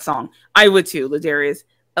out to that song. I would too, Ladarius.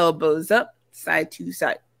 Elbows up, side to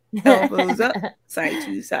side. Elbows up, side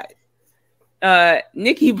to side.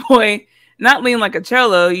 Nikki Boy, not lean like a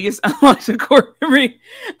cello, you just unlocked a chord for me.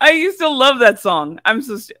 I used to love that song. I'm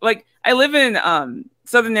so like, I live in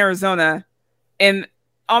Southern Arizona, and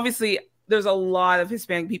obviously there's a lot of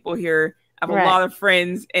Hispanic people here. I have a lot of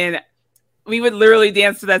friends, and we would literally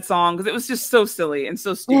dance to that song because it was just so silly and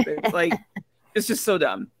so stupid. Like, it's just so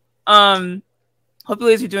dumb.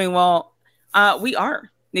 Hopefully you're doing well. We are.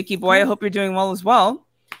 Nikki Boy, I hope you're doing well as well.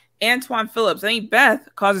 Antoine Phillips, I think Beth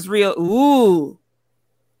causes Rhea. Ooh.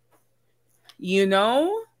 You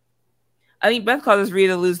know? I think Beth causes Rhea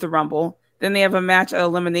to lose the Rumble. Then they have a match at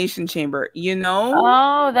Elimination Chamber. You know?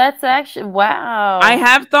 Oh, that's actually, wow. I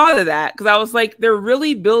have thought of that because I was like, they're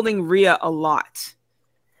really building Rhea a lot.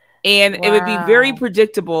 And it would be very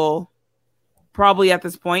predictable, probably at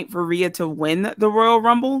this point, for Rhea to win the Royal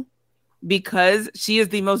Rumble because she is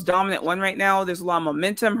the most dominant one right now. There's a lot of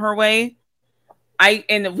momentum her way.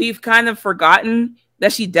 And we've kind of forgotten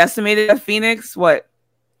that she decimated Phoenix,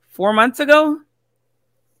 4 months ago?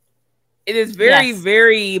 It is very,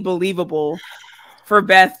 very believable for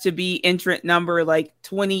Beth to be entrant number like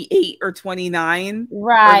 28 or 29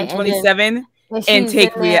 or 27 and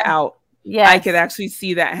take Rhea out. Yeah, I could actually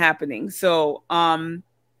see that happening. So, and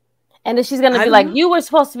then she's gonna be like, "You were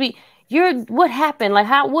supposed to be. What happened? Like,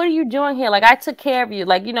 what are you doing here? Like, I took care of you.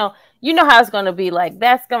 Like, you know how it's gonna be. Like,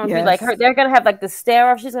 that's gonna be like her. They're gonna have like the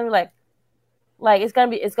stare off. She's gonna be like it's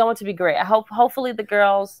going to be great. Hopefully the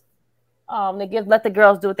girls, let the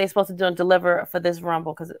girls do what they're supposed to do and deliver for this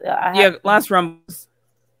Rumble because last Rumbles,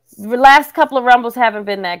 the last couple of Rumbles haven't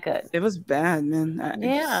been that good. It was bad, man.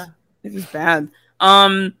 It was bad.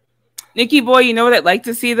 Nikki Boy, you know what I'd like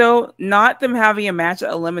to see though? Not them having a match at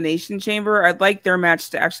Elimination Chamber. I'd like their match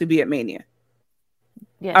to actually be at Mania.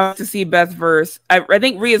 Yeah, I want to see Beth versus. I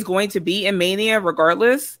think Rhea's going to be in Mania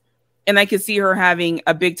regardless, and I could see her having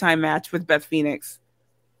a big time match with Beth Phoenix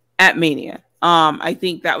at Mania. I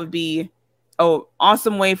think that would be an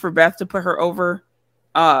awesome way for Beth to put her over.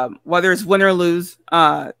 Whether it's win or lose,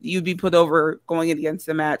 you'd be put over going against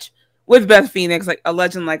the match with Beth Phoenix, like a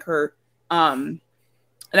legend like her.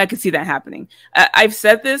 And I could see that happening. I've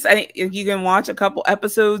said this. I think if you can watch a couple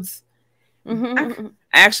episodes, I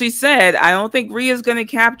actually said I don't think Rhea's going to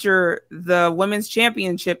capture the women's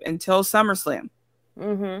championship until SummerSlam.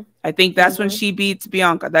 I think that's when she beats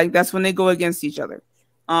Bianca. That's when they go against each other.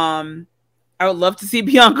 I would love to see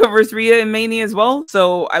Bianca versus Rhea in Mania as well,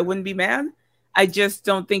 so I wouldn't be mad. I just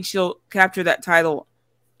don't think she'll capture that title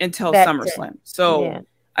until SummerSlam. So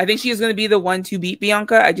I think she is going to be the one to beat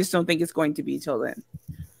Bianca. I just don't think it's going to be till then.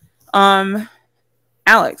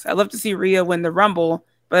 Alex, I'd love to see Rhea win the Rumble,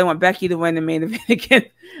 but I want Becky to win the main event again.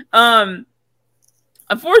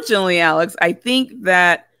 Unfortunately, Alex, I think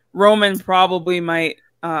that Roman probably might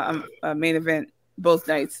main event both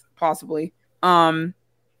nights, possibly. Or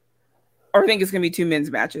I think it's gonna be 2 men's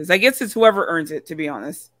matches. I guess it's whoever earns it, to be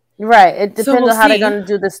honest. Right. It depends on how they're gonna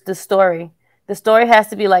do the story. The story has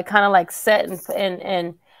to be like kind of like set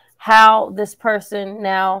and how this person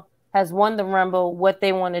now has won the Rumble, what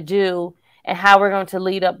they want to do, and how we're going to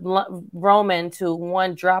lead up Roman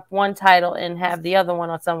to drop one title and have the other one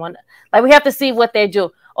on someone. Like, we have to see what they do.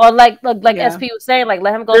 Or like SP was saying, like,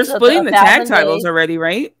 let him go. They're splitting the tag titles already,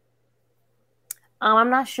 right? I'm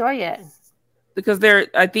not sure yet. Because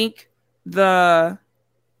I think the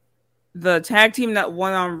tag team that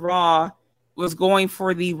won on Raw was going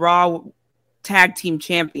for the Raw Tag Team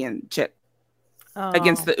Championship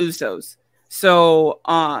against the Usos. So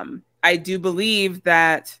I do believe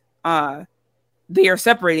that they are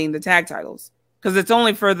separating the tag titles because it's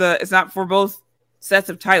not for both sets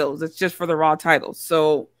of titles. It's just for the Raw titles.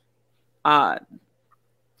 So I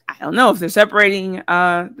don't know if they're separating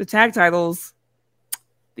the tag titles.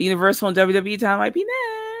 The Universal and WWE title might be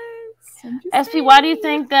next. SP, why do you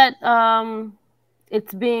think that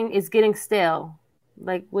it's getting stale?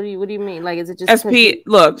 Like, what do you mean? Like, is it just SP?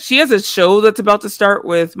 Look, she has a show that's about to start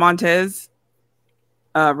with Montez,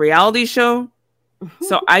 a reality show.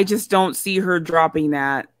 So I just don't see her dropping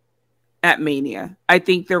that at Mania. I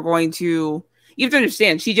think they're going to. You have to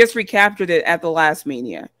understand, she just recaptured it at the last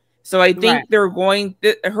Mania. So I think they're going.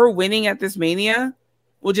 Her winning at this Mania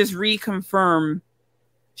will just reconfirm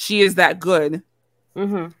she is that good.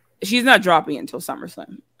 She's not dropping it until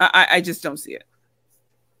SummerSlam. I just don't see it.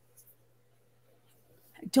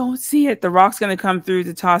 I don't see it. The Rock's going to come through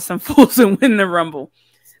to toss some fools and win the Rumble.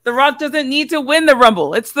 The Rock doesn't need to win the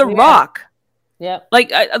Rumble. It's The Rock. Yep.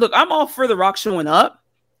 Like, look, I'm all for The Rock showing up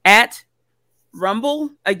at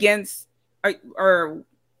Rumble against or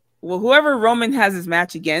whoever Roman has his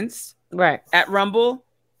match against. Right. At Rumble.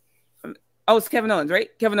 Oh, it's Kevin Owens, right?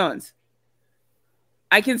 Kevin Owens.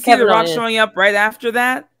 I can see The Rock showing up right after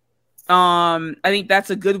that. I think that's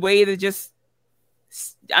a good way to just,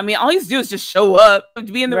 I mean, all he has to do is just show up, to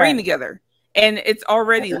be in the ring together, and it's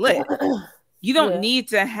already lit. You don't need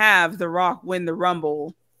to have The Rock win the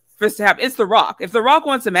Rumble for this to happen. It's The Rock. If The Rock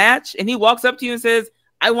wants a match and he walks up to you and says,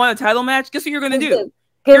 I want a title match, guess what you're going to do?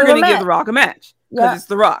 You're going to give The Rock a match because it's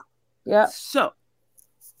The Rock. Yeah. So,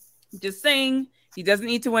 just saying, he doesn't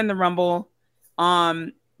need to win the Rumble.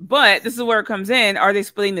 But this is where it comes in. Are they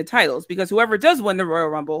splitting the titles? Because whoever does win the Royal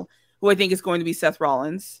Rumble, who I think is going to be Seth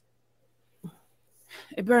Rollins,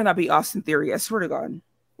 it better not be Austin Theory. I swear to God.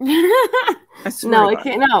 No, it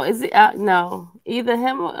can't. No, is it? No, either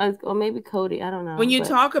him or maybe Cody. I don't know. When you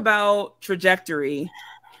talk about trajectory,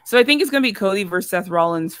 so I think it's going to be Cody versus Seth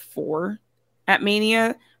Rollins 4 at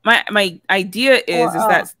Mania. My idea is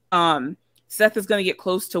that Seth is going to get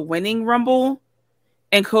close to winning Rumble,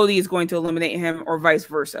 and Cody is going to eliminate him, or vice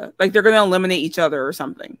versa. Like, they're going to eliminate each other or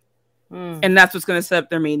something. And that's what's going to set up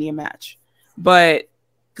their Mania match. But,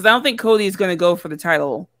 because I don't think Cody is going to go for the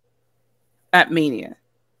title at Mania.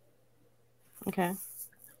 Okay.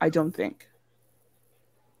 I don't think.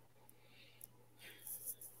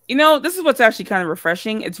 You know, this is what's actually kind of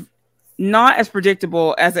refreshing. It's not as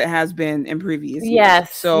predictable as it has been in previous years.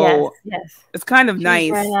 So yes. It's kind of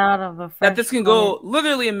nice that this can go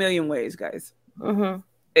literally a million ways, guys. Mm-hmm.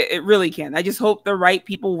 It really can. I just hope the right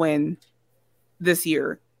people win this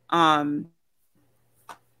year. I'm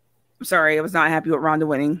sorry, I was not happy with Ronda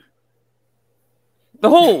winning. The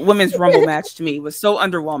whole women's Rumble match to me was so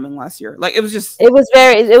underwhelming last year. Like, it was just. It was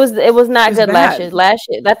not good last year. Last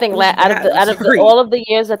year, I think out of all of the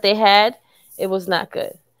years that they had, it was not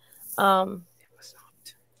good. It was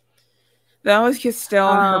not. That always gets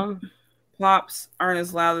still. Her plops aren't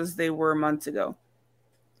as loud as they were months ago.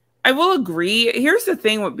 I will agree. Here's the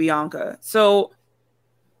thing with Bianca. So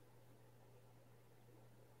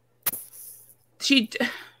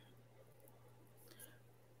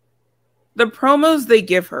the promos they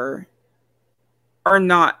give her are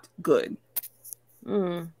not good.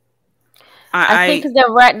 I think because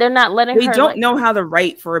they're not letting her. They don't know how to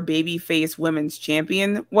write for a babyface women's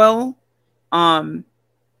champion well. Unless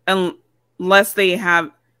they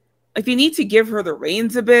have, like, they need to give her the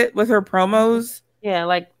reins a bit with her promos. Yeah,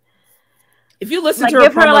 like if you listen to her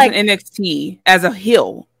promos in NXT as a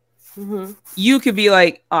heel, you could be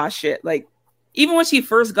like, oh shit. Like, even when she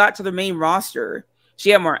first got to the main roster,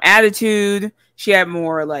 she had more attitude. She had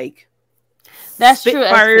more like that's true,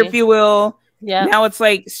 fire, if you will. Yeah. Now it's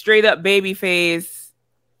like straight up baby face.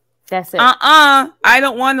 That's it. I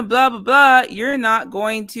don't want to blah blah blah. You're not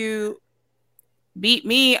going to beat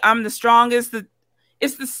me. I'm the strongest.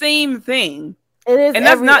 It's the same thing. It is, and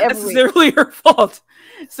that's not necessarily her fault.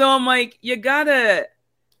 So I'm like, you gotta.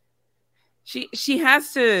 She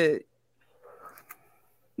has to.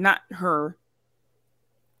 Not her.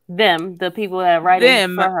 Them, the people that are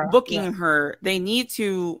writing for her, booking her. They need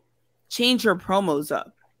to change her promos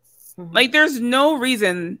up. Like, there's no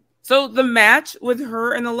reason. So the match with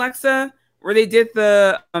her and Alexa, where they did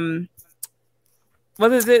the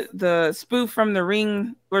what is it? The spoof from the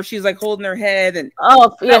ring, where she's like holding her head, and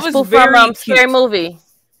that was very from Scary Movie.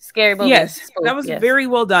 Scary Movie. Yes, spoof, that was very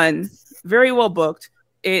well done, very well booked.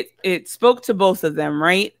 It spoke to both of them,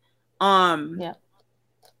 right?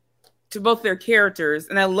 To both their characters,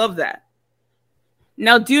 and I love that.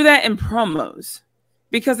 Now do that in promos.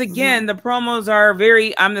 Because again, the promos are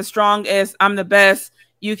very, I'm the strongest, I'm the best,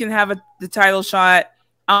 you can have the title shot,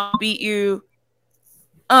 I'll beat you.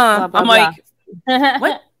 Blah, blah, I'm blah. Like,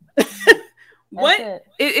 what? What?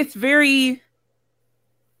 It's very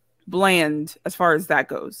bland as far as that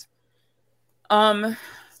goes. And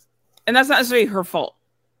that's not necessarily her fault.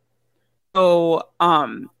 So,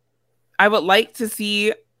 I would like to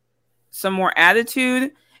see some more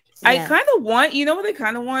attitude. Yeah. I kind of want, you know what I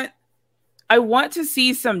kind of want? I want to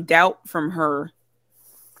see some doubt from her,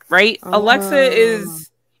 right? Alexa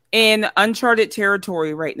is in uncharted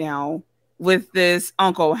territory right now with this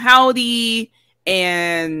Uncle Howdy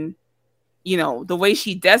and, you know, the way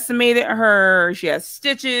she decimated her. She has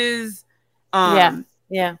stitches. Yeah.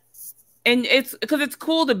 And it's because it's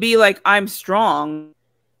cool to be like, I'm strong,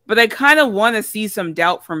 but I kind of want to see some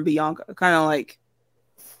doubt from Bianca. Kind of like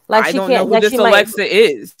I don't know who this Alexa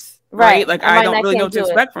is, right? Like, I don't really know what to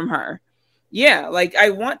expect from her. Yeah, like, I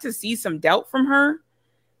want to see some doubt from her.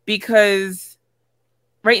 because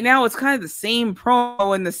right now it's kind of the same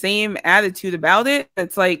promo and the same attitude about it.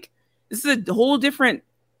 It's like, this is a whole different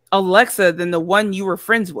Alexa than the one you were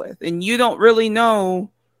friends with, and you don't really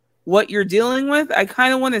know what you're dealing with. I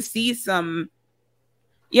kind of want to see some,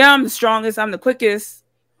 I'm the strongest, I'm the quickest.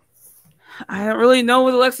 I don't really know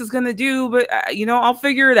what Alexa's going to do, but I'll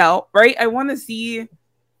figure it out, right? I want to see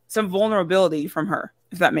some vulnerability from her,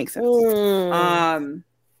 if that makes sense.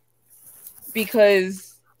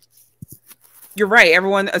 Because you're right.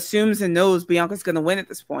 Everyone assumes and knows Bianca's going to win at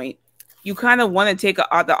this point. You kind of want to take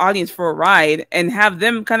the audience for a ride and have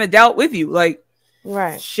them kind of doubt with you. Like,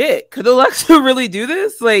 right. Shit, could Alexa really do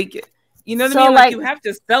this? Like, you know what I mean? Like, you have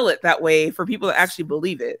to sell it that way for people to actually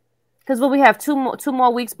believe it. Because we have two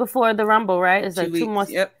more weeks before the Rumble, right? It's like 2 more.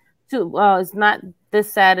 Yep. It's not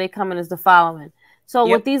this Saturday coming, it's the following. So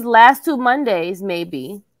with these last 2 Mondays,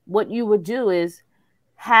 maybe what you would do is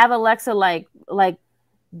have Alexa like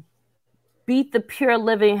beat the pure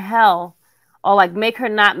living hell, or like make her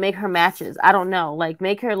not make her matches. I don't know. Like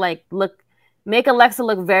make her make Alexa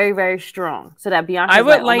look very, very strong, so that Bianca. I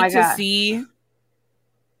would like to see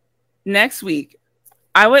next week.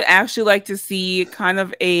 I would actually like to see kind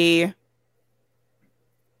of a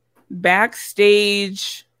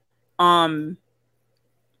backstage, what's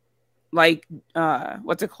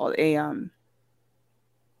it called?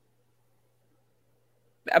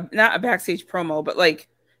 Not a backstage promo, but like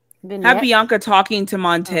have Bianca talking to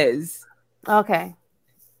Montez. Okay.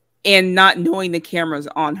 And not knowing the camera's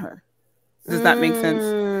on her. Does that make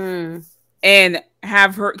sense? And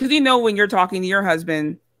have her, because when you're talking to your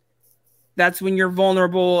husband, that's when you're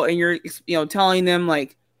vulnerable and you're telling them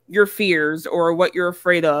like your fears or what you're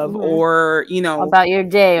afraid of, or about your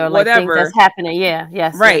day or like whatever things that's happening.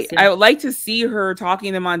 Yes, right. Yes. I would like to see her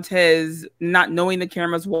talking to Montez, not knowing the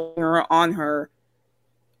camera's on her,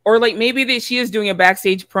 or like maybe she is doing a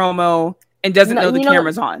backstage promo and doesn't know the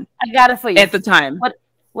camera's on. I got it for you at the time.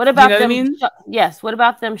 What about them? What I mean? Yes. What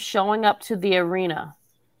about them showing up to the arena,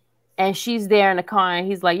 and she's there in the car, and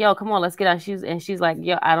he's like, "Yo, come on, let's get out." She's like,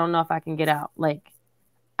 "Yo, I don't know if I can get out. Like,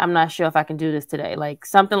 I'm not sure if I can do this today." Like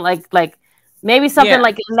something like maybe something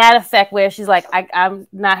like in that effect, where she's like, I'm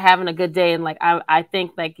not having a good day, and like I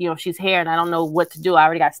think like she's here, and I don't know what to do. I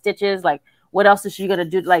already got stitches. Like, what else is she gonna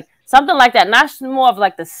do? Like something like that. Not more of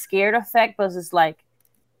like the scared effect, but it's like.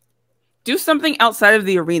 Do something outside of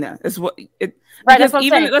the arena is what it. Right, because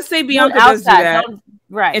even let's say Bianca does do that,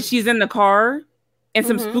 right? And she's in the car, and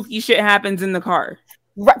some spooky shit happens in the car.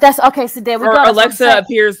 Right, that's okay. So there we go. Or Alexa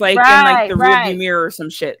appears like in like the rearview mirror or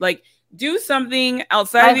some shit. Like do something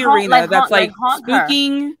outside of the arena that's like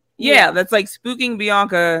spooking. Yeah, that's like spooking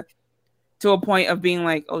Bianca to a point of being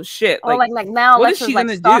like, oh shit. Or like now what Alexa's is she like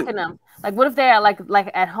gonna stalking do? them. Like what if they're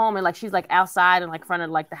like at home and like she's like outside and like front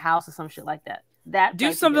of like the house or some shit like that.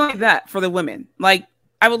 Do something like that for the women. Like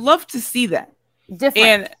I would love to see that. Different.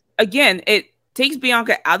 And again, it takes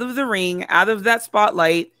Bianca out of the ring, out of that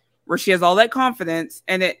spotlight where she has all that confidence,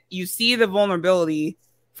 and you see the vulnerability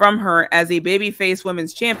from her as a babyface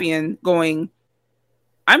women's champion going,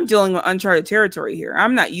 I'm dealing with uncharted territory here.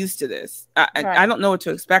 I'm not used to this. I don't know what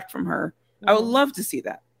to expect from her. I would love to see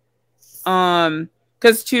that.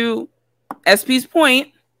 Because to SP's point,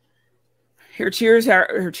 her cheers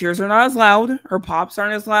are not as loud. Her pops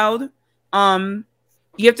aren't as loud.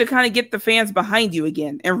 You have to kind of get the fans behind you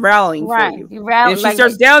again and rallying for you. If she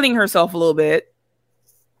starts doubting herself a little bit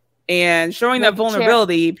and showing that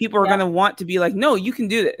vulnerability, people are going to want to be like, no, you can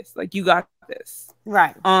do this. Like you got this.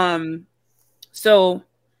 Right. So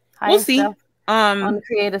we'll see. On the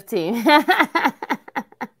creative team.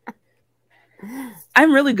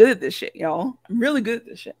 I'm really good at this shit, y'all. I'm really good at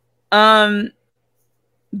this shit. But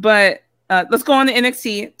let's go on to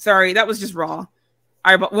NXT. Sorry, that was just Raw.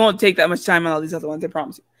 All right, but we won't take that much time on all these other ones, I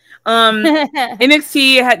promise you.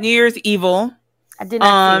 NXT had New Year's Evil. I did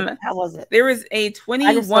not see it. How was it? There was a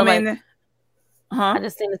 20-woman... I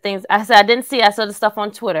just seen the things. I said I didn't see. I saw the stuff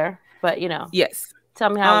on Twitter, but Yes. Tell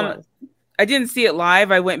me how it was. I didn't see it live.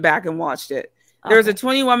 I went back and watched it. There was a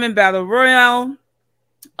 20-woman battle royale.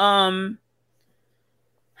 I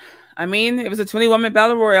mean, it was a 20-woman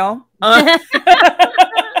battle royale.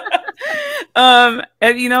 And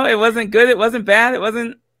it wasn't good. It wasn't bad. It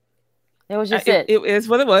wasn't. It was just it is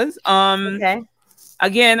what it was. Okay.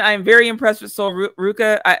 Again, I'm very impressed with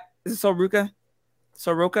Ruka. Is it Ruka?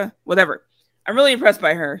 Soroka? Whatever. I'm really impressed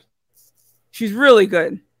by her. She's really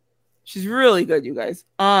good. She's really good, you guys.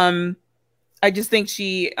 I just think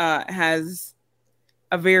she has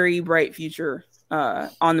a very bright future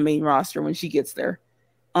on the main roster when she gets there.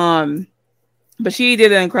 But she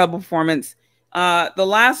did an incredible performance. The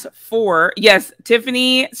last four, yes,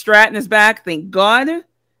 Tiffany Stratton is back. Thank God.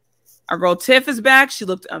 Our girl Tiff is back. She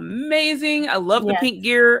looked amazing. I love the pink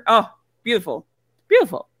gear. Oh, beautiful.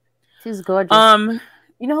 Beautiful. She's gorgeous.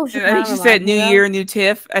 You know who she I think she said New Year, New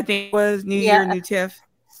Tiff. I think it was New Year, New Tiff.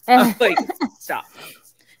 Like, stop.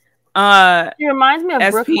 She reminds me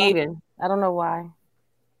of Brooke Hogan. I don't know why.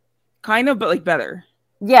 Kind of, but like better.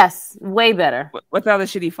 Yes, way better. Without a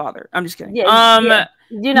shitty father. I'm just kidding. Yeah.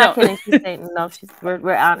 You're not kidding. She's saying no.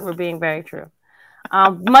 We're being very true.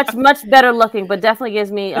 Much better looking, but definitely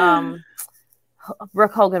gives me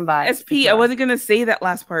Brooke Hogan vibes. SP, I wasn't gonna say that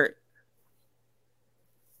last part.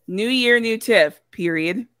 New Year, New Tiff.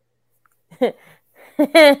 Period. Let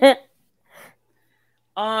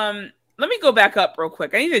me go back up real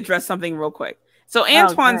quick. I need to address something real quick. So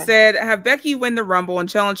Antoine said, have Becky win the Rumble and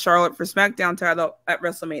challenge Charlotte for SmackDown title at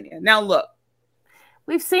WrestleMania. Now look.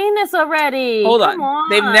 We've seen this already. Hold on.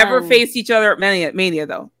 They've never faced each other at Mania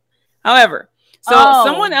though. However,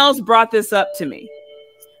 someone else brought this up to me.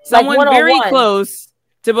 Someone like very close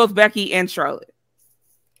to both Becky and Charlotte.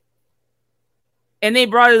 And they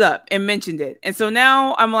brought it up and mentioned it. And so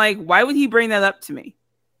now I'm like, why would he bring that up to me?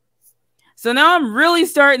 So now I'm really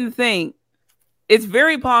starting to think it's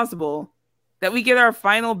very possible that we get our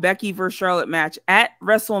final Becky versus Charlotte match at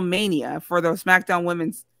WrestleMania for the SmackDown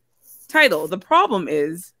Women's title. The problem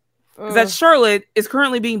is that Charlotte is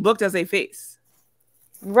currently being booked as a face.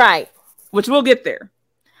 Right. Which we'll get there.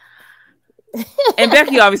 And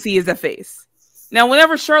Becky obviously is a face. Now,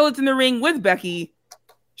 whenever Charlotte's in the ring with Becky,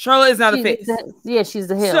 Charlotte is not a face. She's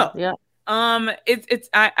the heel. So, yeah.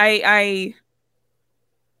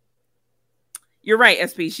 You're right,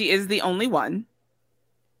 SP. She is the only one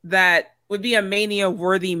that would be a Mania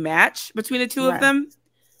worthy match between the two of them.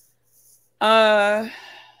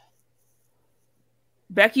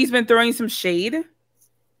 Becky's been throwing some shade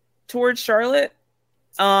towards Charlotte.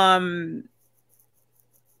 I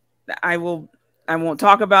won't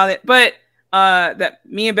talk about it, but that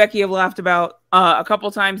me and Becky have laughed about a couple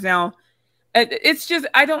times now. It's just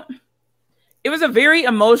it was a very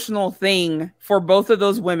emotional thing for both of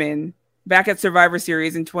those women back at Survivor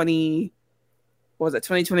Series in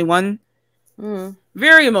 2021.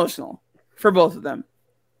 Very emotional for both of them.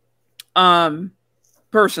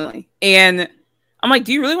 Personally. And I'm like,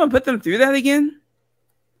 do you really want to put them through that again?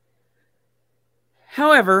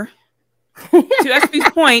 However, to SP's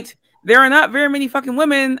point, there are not very many fucking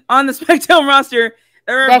women on the SmackDown roster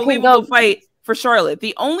that are believable to fight for Charlotte.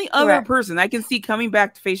 The only other person I can see coming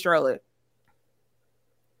back to face Charlotte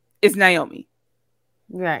is Naomi.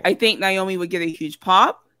 Right. I think Naomi would get a huge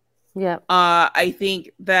pop. Yeah. I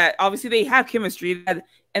think that obviously they have chemistry. They had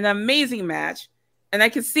an amazing match. And I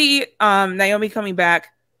could see Naomi coming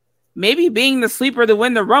back, maybe being the sleeper to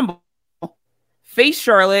win the Rumble, face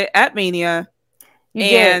Charlotte at Mania,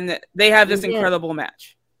 they have this incredible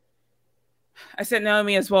match. I said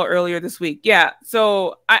Naomi as well earlier this week. Yeah,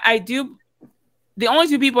 so I do. The only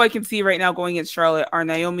two people I can see right now going against Charlotte are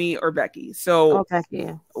Naomi or Becky. So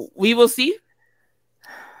we will see.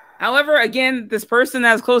 However, again, this person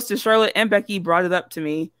that's close to Charlotte and Becky brought it up to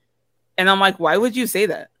me. And I'm like, why would you say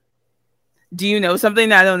that? Do you know something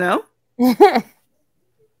that I don't know?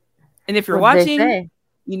 And if you're watching,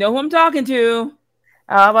 you know who I'm talking to.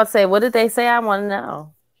 I was about to say, what did they say? I want to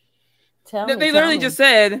know. They literally just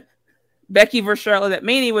said Becky versus Charlotte at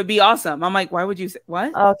Mania would be awesome. I'm like, why would you say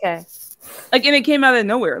what? Okay. Like, and it came out of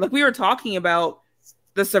nowhere. Like, we were talking about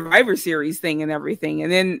the Survivor Series thing and everything.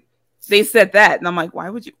 And then they said that. And I'm like, why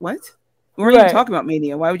would you? What? We weren't even talking about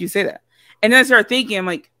Mania. Why would you say that? And then I started thinking, I'm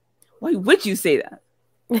like, why would you say that?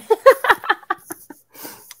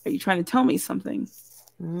 Are you trying to tell me something?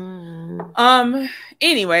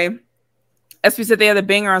 Anyway, SP said they had a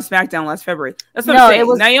banger on SmackDown last February. That's what I'm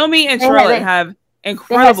saying. Naomi and Charlotte have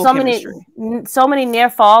incredible chemistry. So many near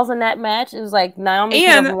falls in that match. It was like Naomi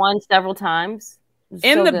could have won several times.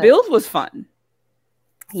 And the build was fun.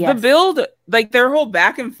 Yes. The build, like their whole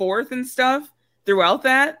back and forth and stuff throughout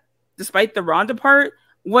that, despite the Ronda part,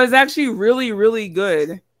 was actually really, really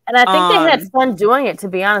good. And I think they had fun doing it, to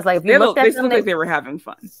be honest. Like if you looked at them, looked like they were having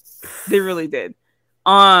fun. They really did.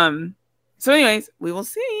 So anyways, we will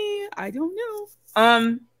see. I don't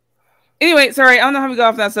know. Anyway, sorry, I don't know how we got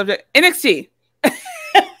off that subject. NXT.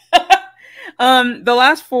 The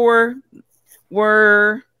last four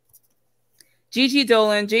were Gigi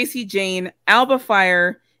Dolan, JC Jane, Alba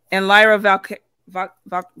Fire, and Lyra Valkyria. I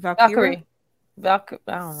don't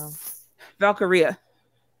know. Valkyria.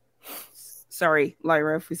 Sorry,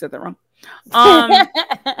 Lyra, if we said that wrong.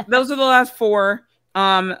 Those are the last four.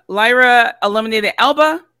 Lyra eliminated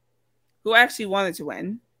Alba, who actually wanted to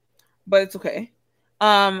win, but it's okay.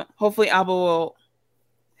 Hopefully Alba will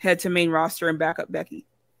head to main roster and back up Becky.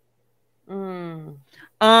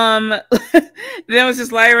 Then it was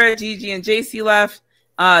just Lyra, Gigi, and JC left.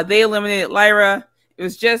 They eliminated Lyra. It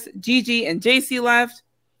was just Gigi and JC left.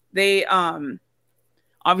 They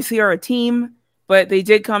obviously are a team, but they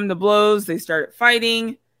did come to blows. They started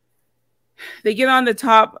fighting. They get on the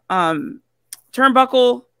top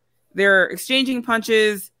turnbuckle. They're exchanging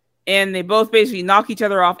punches, and they both basically knock each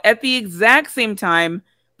other off at the exact same time,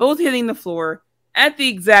 both hitting the floor at the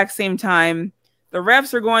exact same time. The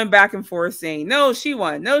refs are going back and forth saying, no, she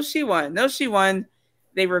won. No, she won. No, she won.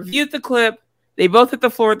 They reviewed the clip. They both hit the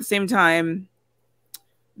floor at the same time.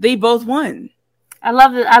 They both won. I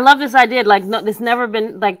love it. I love this idea. Like, no, this never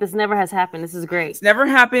has happened. This is great. It's never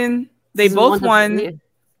happened. They both won.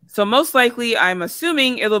 So most likely, I'm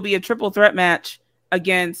assuming it'll be a triple threat match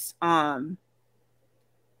against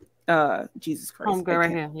Jesus Christ. Homegirl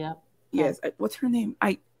right here. Yeah. Yes. What's her name?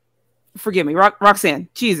 Forgive me. Roxanne.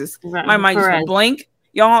 Jesus. Right. My mind just went blank.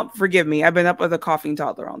 Y'all forgive me. I've been up with a coughing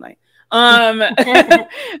toddler all night.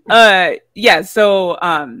 Yeah, so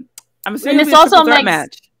I'm assuming it's also a triple threat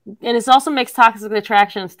match. And it also makes Toxic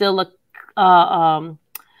Attraction still look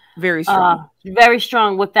very strong. Very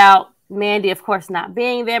strong without Mandy, of course, not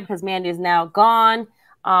being there because Mandy is now gone.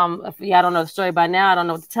 I don't know the story by now. I don't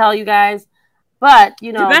know what to tell you guys. But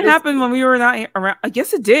did that happen when we were not around? I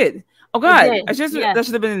guess it did. Oh God, that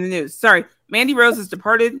should have been in the news. Sorry, Mandy Rose has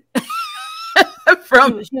departed.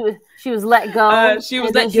 She was let go. She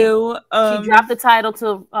was let go. She dropped the title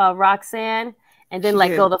to Roxanne, and then let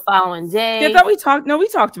go the following day. I thought we talked. No, we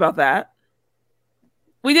talked about that.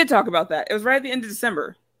 We did talk about that. It was right at the end of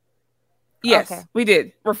December. Yes, okay. We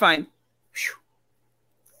did. We're fine.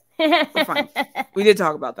 We're fine. We did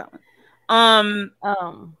talk about that one.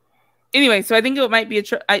 Anyway, so I think it might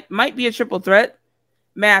be a triple threat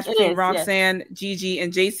match between Roxanne, Gigi,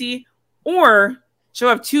 and JC, or she'll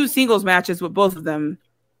have 2 singles matches with both of them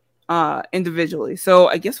individually. So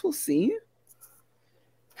I guess we'll see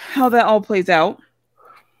how that all plays out.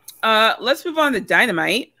 Let's move on to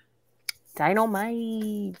Dynamite.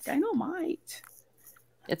 Dynamite.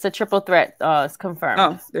 It's a triple threat. It's confirmed.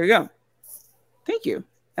 Oh, there you go. Thank you,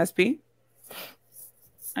 SP.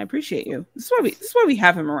 I appreciate you. This is why we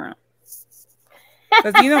have him around.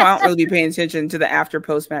 Because I don't really be paying attention to the after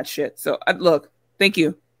post match shit. So look, thank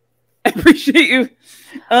you. I appreciate you.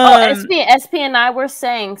 SP and I were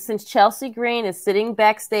saying, since Chelsea Green is sitting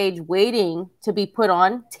backstage waiting to be put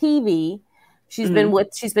on TV, she's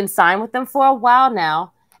been signed with them for a while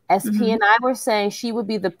now. SP and I were saying she would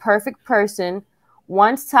be the perfect person.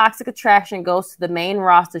 Once Toxic Attraction goes to the main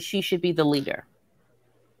roster, she should be the leader.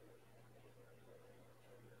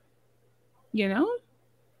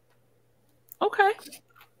 Okay.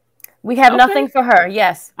 We have nothing for her.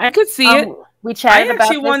 Yes, I could see it. We chatted about this. I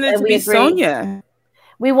actually wanted to be Sonya.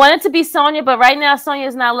 We wanted to be Sonya, but right now Sonya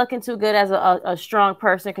is not looking too good as a strong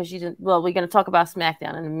person because she's we're going to talk about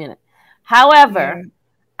SmackDown in a minute. However,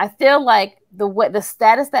 I feel like the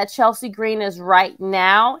status that Chelsea Green is right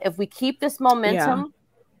now, if we keep this momentum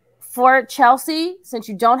for Chelsea, since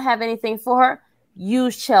you don't have anything for her,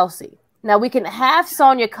 use Chelsea. Now we can have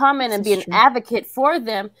Sonya come in and be an advocate for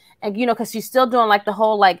them, and because she's still doing like the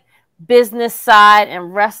whole like business side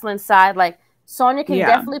and wrestling side. Like Sonya can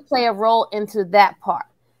definitely play a role into that part.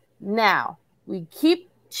 Now we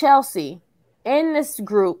keep Chelsea in this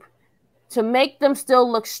group to make them still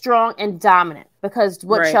look strong and dominant, because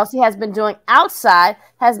what Chelsea has been doing outside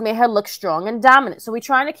has made her look strong and dominant. So we're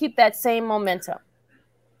trying to keep that same momentum.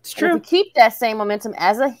 It's true. If we keep that same momentum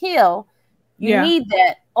as a heel, you need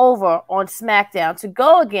that over on SmackDown to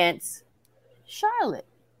go against Charlotte.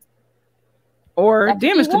 Or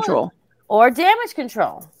Damage Control. Or Damage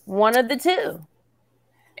Control. One of the two.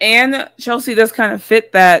 And Chelsea does kind of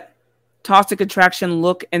fit that Toxic Attraction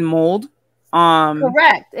look and mold.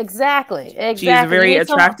 Correct. Exactly. She's a very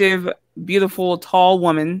attractive, beautiful, tall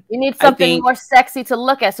woman. You need something more sexy to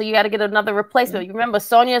look at, so you got to get another replacement. You remember,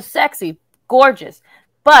 Sonya's sexy, gorgeous,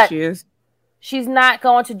 but she is. She's not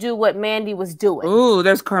going to do what Mandy was doing. Ooh,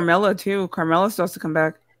 there's Carmella too. Carmella still has to come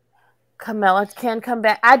back. Carmella can come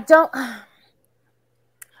back. I don't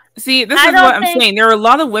see. This is what I'm saying. There are a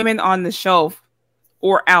lot of women on the shelf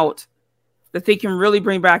or out that they can really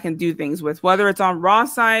bring back and do things with. Whether it's on Raw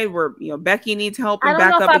side, where Becky needs help and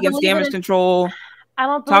back up against Damage Control. I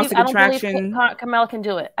don't believe Carmella can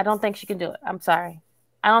do it. I don't think she can do it. I'm sorry.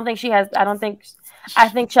 I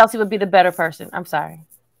think Chelsea would be the better person. I'm sorry.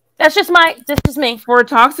 That's just me. For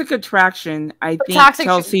Toxic Attraction, I think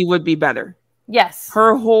Chelsea would be better. Yes.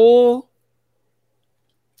 Her whole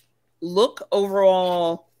look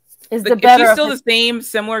overall is the better. She's still the same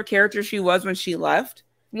similar character she was when she left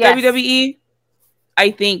WWE.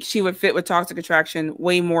 I think she would fit with Toxic Attraction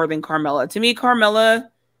way more than Carmella. To me, Carmella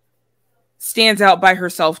stands out by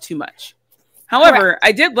herself too much. However,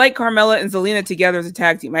 I did like Carmella and Zelina together as a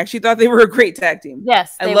tag team. I actually thought they were a great tag team.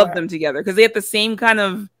 Yes, I loved them together because they had the same kind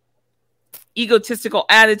of egotistical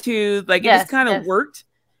attitude. Like, it just kind of worked.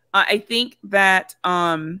 I think that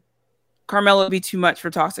Carmella would be too much for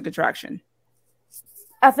Toxic Attraction.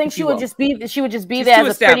 I think she would just be there too as a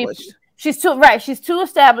established. pretty. She's too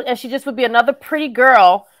established, and she just would be another pretty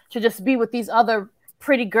girl to just be with these other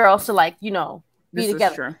pretty girls to, like, you know, be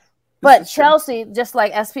together. But Chelsea, just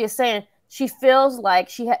like SP is saying, she feels like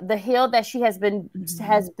the heel that she has been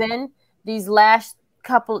these last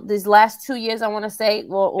 2 years, I want to say,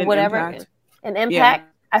 or whatever, an Impact. Yeah.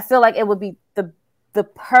 I feel like it would be the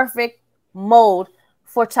perfect mold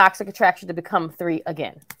for Toxic Attraction to become 3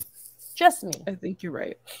 again. Just me. I think you're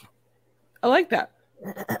right. I like that.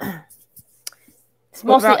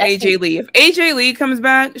 What about AJ Lee? If AJ Lee comes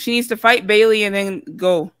back, she needs to fight Bayley and then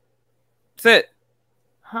go. That's it.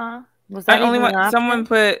 Huh? Was that only want someone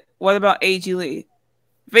put? What about AJ Lee?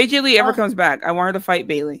 If AJ Lee ever comes back, I want her to fight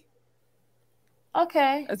Bayley.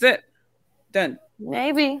 Okay. That's it. Done.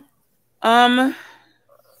 Maybe.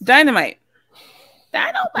 Dynamite.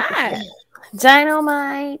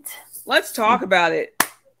 Let's talk about it.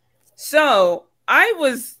 So I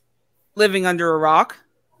was living under a rock.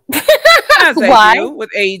 As I do with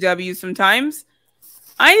AEW sometimes.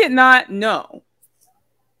 I did not know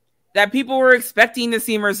that people were expecting to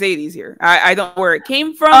see Mercedes here. I don't know where it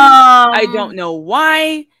came from. I don't know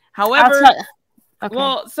why. However,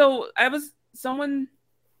 so someone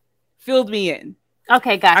filled me in.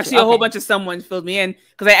 Okay, gotcha. Actually, a whole bunch of someone filled me in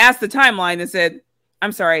because I asked the timeline and said,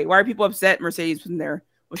 I'm sorry, why are people upset Mercedes wasn't there?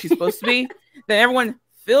 Was she supposed to be? Then everyone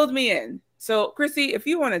filled me in. So, Chrissy, if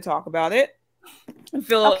you want to talk about it, and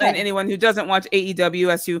fill in anyone who doesn't watch AEW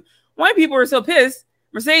as to why people are so pissed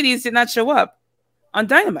Mercedes did not show up on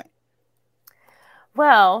Dynamite.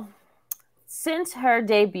 Well, since her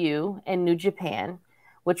debut in New Japan,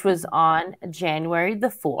 which was on January the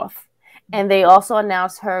 4th, and they also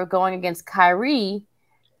announced her going against Kairi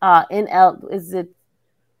in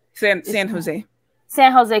San Jose.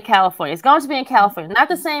 San Jose, California. It's going to be in California, not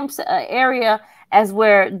the same area as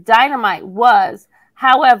where Dynamite was.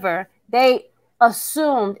 However, they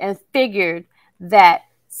assumed and figured that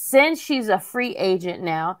since she's a free agent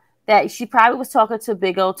now, that she probably was talking to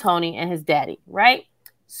Big O Tony and his daddy, right?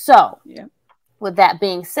 So, with that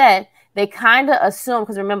being said, they kind of assumed,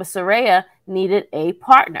 because remember, Saraya needed a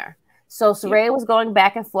partner. So Saraya was going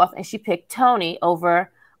back and forth, and she picked Tony over,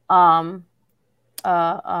 damn,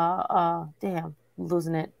 I'm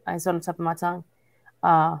losing it. It's on the top of my tongue.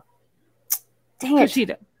 Dang it.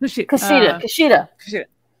 Kushida.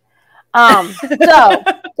 So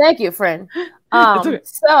thank you, friend.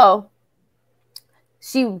 So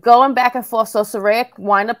she going back and forth. So Saraya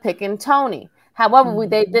wind up picking Tony. However,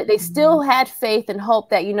 they still had faith and hope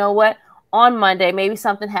that, you know what, on Monday maybe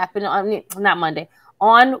something happened. Not Monday,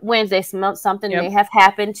 on Wednesday something may have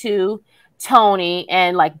happened to Tony,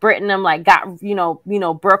 and like Britt and them like got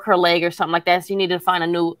broke her leg or something like that. So you need to find a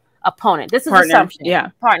new opponent. This is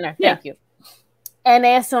assumption. Partner. Thank you. And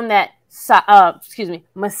they assumed that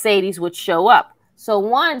Mercedes would show up. So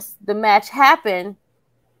once the match happened,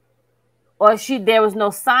 or there was no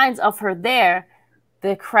signs of her there,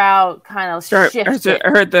 the crowd kind of shifted. I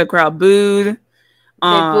heard the crowd booed.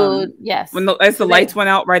 They booed, yes. As the lights went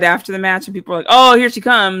out right after the match, and people were like, "Oh, here she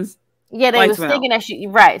comes." Yeah, they were thinking that she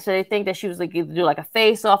So they think that she was like either do like a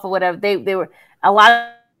face off or whatever. They were, a lot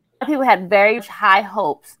of people had very high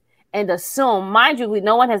hopes and assumed, mind you,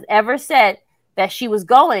 no one has ever said that she was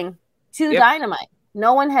going to Dynamite.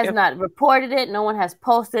 No one has not reported it. No one has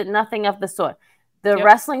posted nothing of the sort. The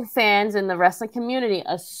wrestling fans and the wrestling community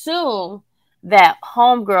assume that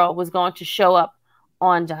Homegirl was going to show up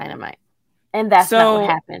on Dynamite, and that's not what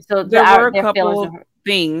happened. So there were a couple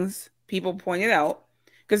things people pointed out,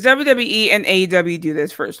 because WWE and AEW do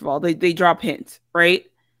this. First of all, they drop hints, right?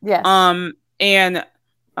 Yes. And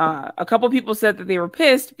a couple people said that they were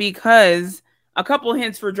pissed because a couple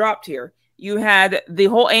hints were dropped here. You had the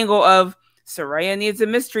whole angle of Saraya needs a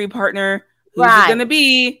mystery partner. Who's it going to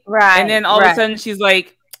be? Right. And then all of a sudden she's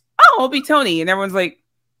like, "Oh, it'll be Tony," and everyone's like,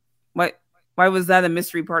 "What? Why was that a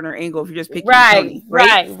mystery partner angle if you're just picking Tony?"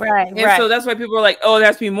 Right. And so that's why people were like, "Oh, there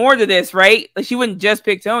has to be more to this, right? Like she wouldn't just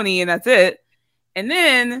pick Tony and that's it." And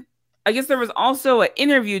then I guess there was also an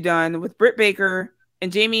interview done with Britt Baker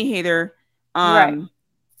and Jamie Hayter,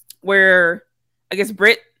 where I guess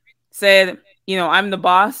Britt said, "I'm the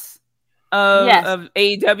boss of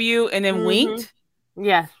AEW," and then winked.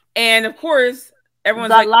 Yeah. And of course, everyone's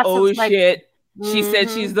like, "Oh shit." She said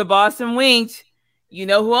she's the boss and winked. You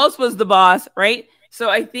know who else was the boss, right? So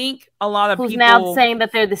I think a lot of who's people now saying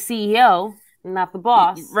that they're the CEO, not the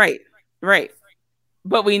boss. Right.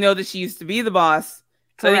 But we know that she used to be the boss.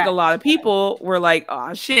 So I think a lot of people were like,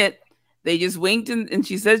 oh shit. They just winked and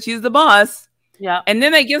she said she's the boss. Yeah. And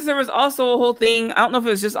then I guess there was also a whole thing. I don't know if it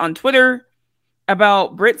was just on Twitter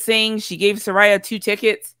about Britt saying she gave Saraya 2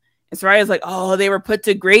 tickets. And Saraya's like, oh, they were put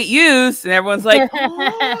to great use. And everyone's like,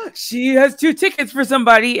 oh, she has 2 tickets for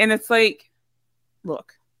somebody. And it's like,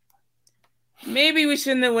 look, maybe we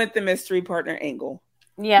shouldn't have went the mystery partner angle.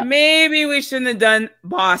 Yeah. Maybe we shouldn't have done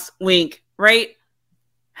boss wink, right?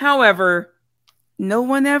 However, no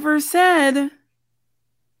one ever said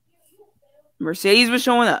Mercedes was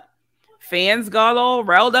showing up. Fans got all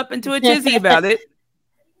riled up into a tizzy about it.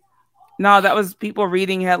 No, that was people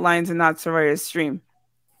reading headlines and not Saraya's stream.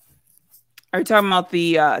 Are you talking about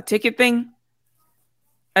the ticket thing?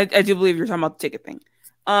 I do believe you're talking about the ticket thing.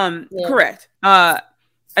 Yeah. Correct. I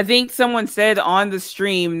think someone said on the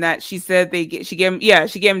stream that she said she gave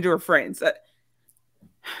them to her friends.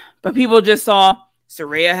 But people just saw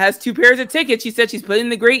Saraya has 2 pairs of tickets. She said she's putting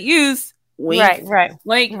the great use. Wink. Right.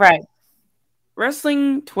 Like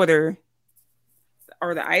wrestling Twitter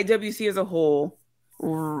or the IWC as a whole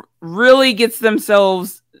really gets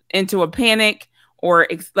themselves into a panic or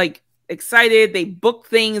excited. They book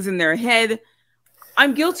things in their head.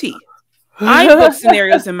 I'm guilty. I book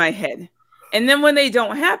scenarios in my head. And then when they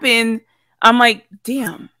don't happen, I'm like,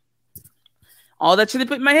 damn. All that should have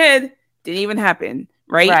put in my head didn't even happen.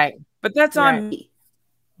 Right. But that's on me.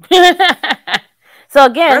 So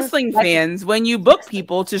again, wrestling fans, when you book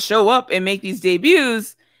people to show up and make these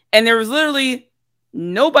debuts, and there was literally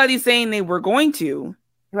nobody saying they were going to.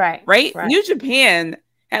 Right. New Japan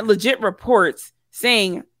had legit reports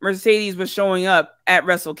saying Mercedes was showing up at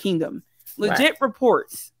Wrestle Kingdom. Legit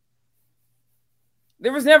reports.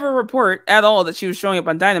 There was never a report at all that she was showing up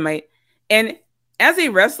on Dynamite. And as a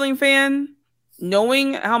wrestling fan,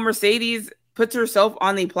 knowing how Mercedes puts herself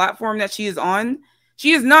on the platform that she is on,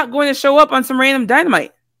 she is not going to show up on some random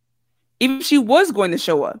Dynamite. Even if she was going to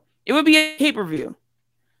show up, it would be a pay-per-view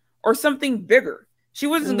or something bigger. She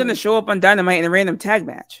wasn't going to show up on Dynamite in a random tag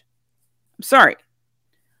match. I'm sorry.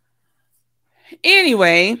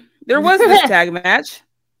 Anyway, there was this tag match.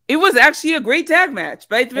 It was actually a great tag match,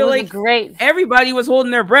 but I feel like everybody was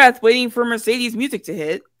holding their breath waiting for Mercedes music to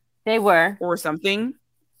hit. They were. Or something.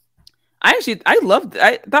 I loved it.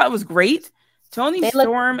 I thought it was great. Toni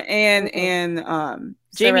Storm and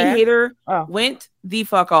Jamie Hayter went the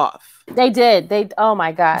fuck off. They did. Oh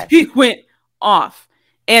my God. He went off.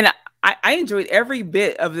 And I enjoyed every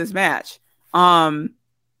bit of this match.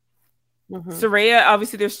 Saraya,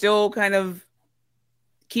 obviously, they're still kind of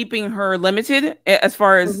keeping her limited as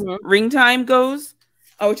far as ring time goes,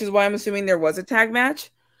 which is why I'm assuming there was a tag match.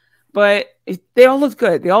 But they all looked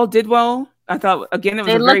good. They all did well. I thought, again, it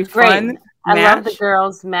was a very fun match. I love the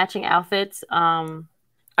girls' matching outfits. I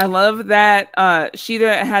love that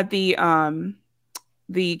Shida had the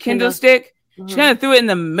kendo stick. She kind of threw it in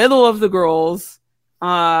the middle of the girls.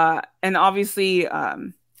 And obviously,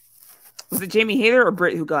 was it Jamie Hayter or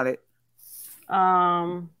Britt who got it?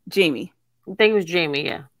 Jamie. I think it was Jamie,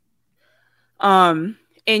 yeah.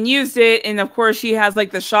 And used it, and of course she has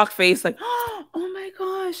like the shock face, like, oh my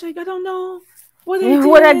gosh, like I don't know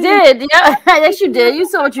what I did. Yeah, yes you did. You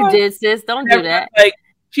saw what you did, sis. Don't do that. Like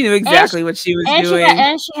she knew exactly what she was doing.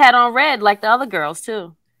 And she had on red like the other girls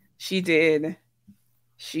too. She did.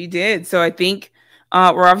 So I think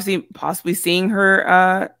we're obviously possibly seeing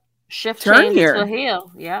her shift turn here. To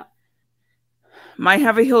heel. Yeah. Might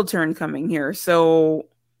have a heel turn coming here. So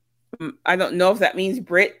I don't know if that means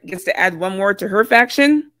Britt gets to add one more to her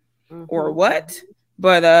faction or what,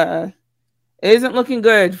 but it isn't looking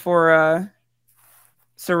good for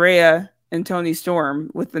Saraya and Toni Storm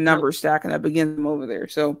with the numbers stacking up against them over there.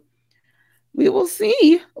 So we will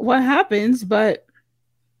see what happens. But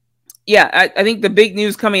yeah, I think the big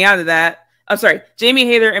news coming out of that, I'm sorry, Jamie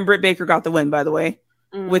Hayter and Britt Baker got the win, by the way,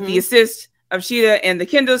 with the assist of Shida and the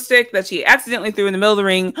kendo stick that she accidentally threw in the middle of the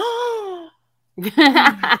ring.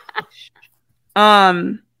 I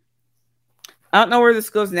don't know where this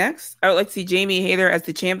goes next. I would like to see Jamie Hayter as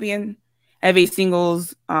the champion have a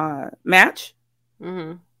singles match.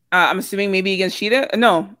 I'm assuming maybe against Shida.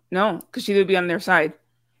 No, because Shida would be on their side.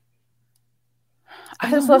 I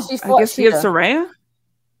guess she has Saraya.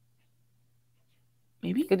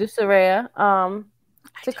 Maybe could do Saraya.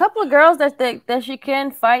 There's a couple of girls that she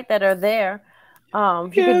can fight that are there. You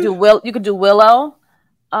could do Willow.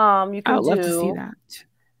 I would love to see that.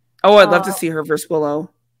 Oh, I'd love to see her versus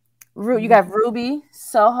Willow. You got Ruby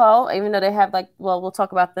Soho, even though they have we'll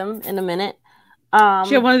talk about them in a minute.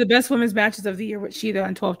 She had one of the best women's matches of the year with Shida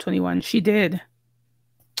on 12/21. She did.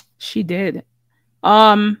 She did.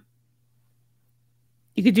 You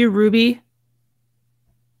could do Ruby.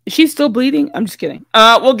 Is she still bleeding? I'm just kidding.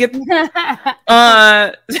 We'll get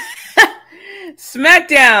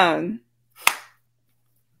SmackDown.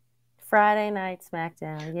 Friday night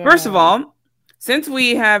SmackDown. Yeah. First of all, since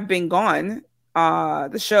we have been gone,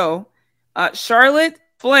 the show, Charlotte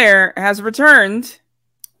Flair has returned.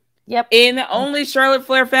 Yep. In only Charlotte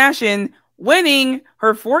Flair fashion, winning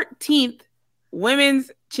her 14th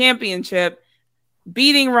Women's Championship,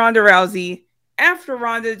 beating Ronda Rousey after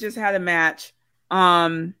Ronda just had a match.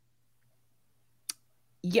 Yeah,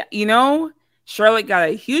 you know, Charlotte got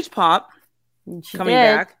a huge pop coming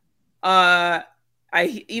back.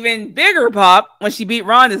 Even bigger pop when she beat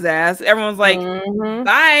Ronda's ass. Everyone's like,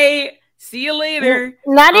 bye. See you later.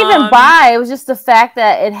 Not even bye. It was just the fact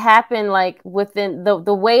that it happened like within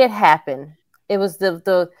the way it happened. It was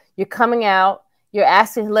the you're coming out, you're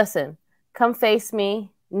asking, listen, come face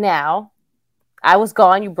me now. I was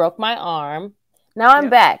gone, you broke my arm. Now I'm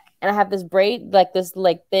back. And I have this braid, like this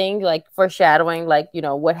like thing, like foreshadowing, like, you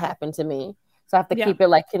know, what happened to me. So I have to keep it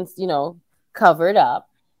like, you know, covered up.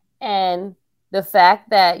 And the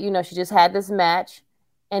fact that, you know, she just had this match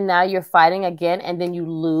and now you're fighting again and then you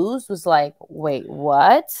lose was like, wait,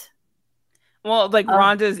 what? Well, like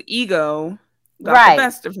Ronda's ego got the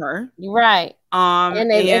best of her. Right.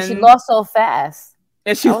 And she lost so fast.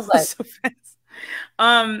 And she lost so fast.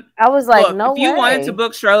 I was like, look, no way. If you wanted to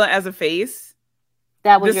book Charlotte as a face,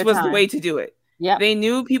 this was the way to do it. Yeah. They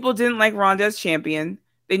knew people didn't like Ronda as champion.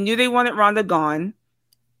 They knew they wanted Ronda gone.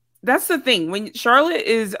 That's the thing. When Charlotte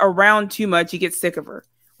is around too much, you get sick of her.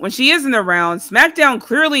 When she isn't around, SmackDown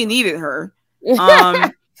clearly needed her.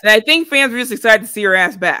 And I think fans were just excited to see her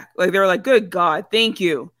ass back. Like, they were like, good God, thank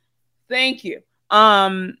you. Thank you.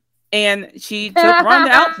 And she took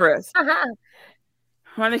Ronda out for us.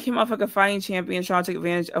 Ronda came off like a fighting champion. Shawn took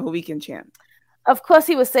advantage of a weekend champ. Of course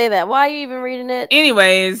he would say that. Why are you even reading it?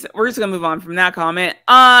 Anyways, we're just gonna move on from that comment.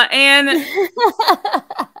 And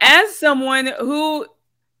as someone who,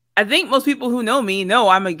 I think most people who know me know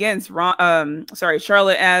I'm against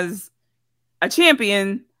Charlotte as a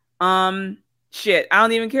champion. Shit, I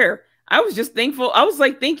don't even care. I was just thankful. I was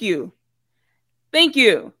like, thank you. Thank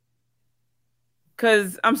you.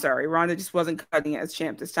 Because I'm sorry, Ronda just wasn't cutting it as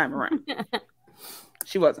champ this time around.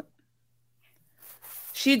 She wasn't.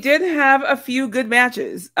 She did have a few good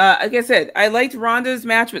matches. Like I said, I liked Ronda's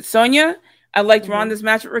match with Sonya. I liked Ronda's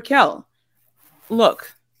match with Raquel.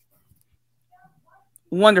 Look.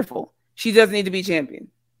 Wonderful. She doesn't need to be champion.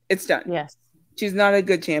 It's done. Yes. She's not a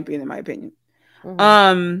good champion, in my opinion.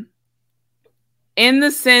 In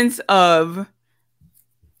the sense of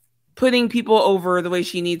putting people over the way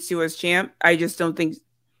she needs to as champ, I just don't think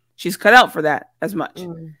she's cut out for that as much.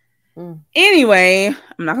 Anyway,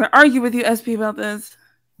 I'm not going to argue with you, SP, about this.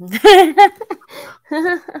 Here,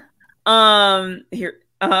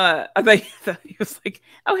 I thought he was like,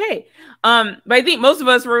 oh, hey. But I think most of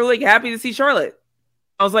us were like happy to see Charlotte.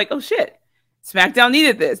 I was like, oh, shit. SmackDown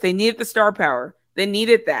needed this. They needed the star power. They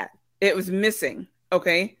needed that. It was missing.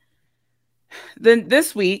 Okay. Then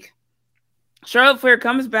this week, Charlotte Flair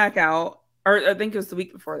comes back out, or I think it was the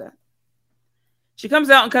week before that. She comes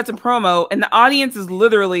out and cuts a promo, and the audience is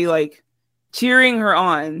literally like cheering her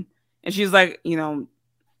on. And she's like, you know,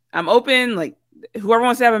 I'm open. Like, whoever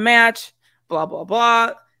wants to have a match, blah, blah,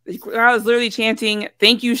 blah. The crowd is literally chanting,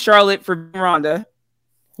 thank you, Charlotte, for Ronda.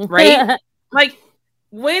 Right? Like,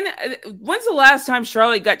 when's the last time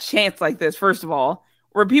Charlotte got chants like this, first of all,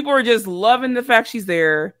 where people are just loving the fact she's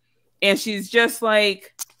there, and she's just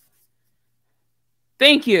like,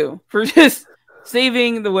 thank you for just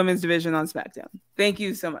saving the women's division on SmackDown. Thank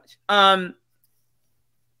you so much.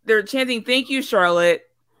 They're chanting, thank you, Charlotte.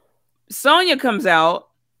 Sonya comes out,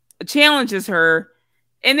 challenges her,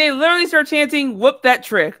 and they literally start chanting, whoop that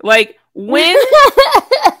trick. Like, when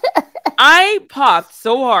I popped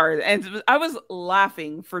so hard, and I was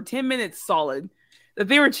laughing for 10 minutes solid, that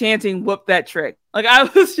they were chanting, whoop that trick. Like, I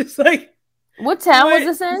was just like, what town was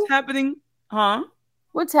this in? What's happening? Huh?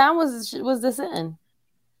 What town was this in?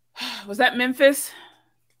 Was that Memphis?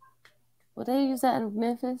 Would they use that in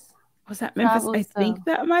Memphis? Was that Memphis? I think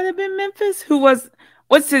that might have been Memphis.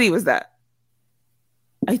 What city was that?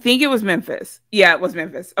 I think it was Memphis. Yeah, it was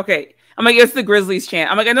Memphis. Okay. I'm like, it's the Grizzlies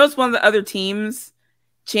chant. I'm like, I know it's one of the other teams'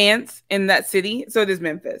 chants in that city, so it is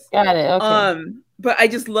Memphis. Got it. Okay. But I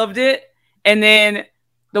just loved it. And then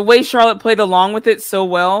the way Charlotte played along with it so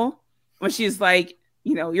well, when she's like,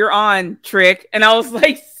 you know, you're on, trick. And I was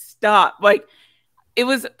like, stop. Like, it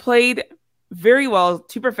was played very well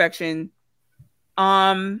to perfection.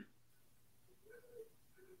 So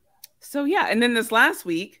yeah, and then this last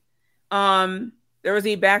week, there was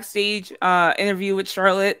a backstage interview with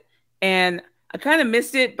Charlotte, and I kind of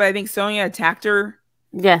missed it, but I think Sonya attacked her.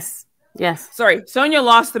 Yes. Sorry, Sonya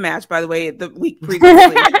lost the match, by the way, the week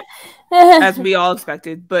previously, as we all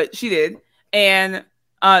expected, but she did. And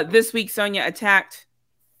this week, Sonya attacked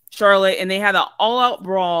Charlotte, and they had an all-out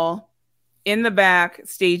brawl in the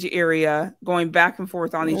backstage area, going back and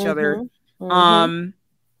forth on each other. I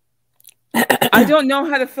don't know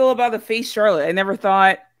how to feel about the face Charlotte. I never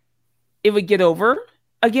thought it would get over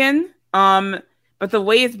again. But the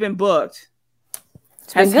way it's been booked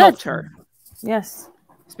has helped her. Yes.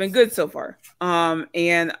 It's been good so far.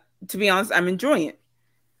 And to be honest, I'm enjoying it.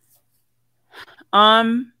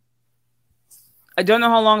 I don't know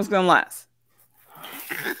how long it's gonna last.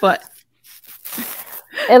 But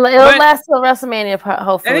it'll last till WrestleMania,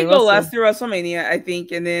 hopefully. I think it'll last through WrestleMania, I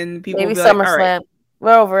think, and then people maybe will be like, SummerSlam. all right,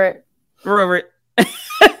 we're over it. We're over it.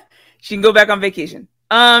 She can go back on vacation.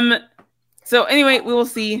 So anyway, we will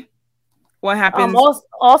see what happens.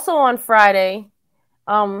 Also on Friday,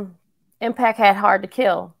 Impact had Hard to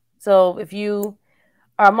Kill. So if you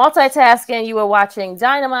are multitasking, you were watching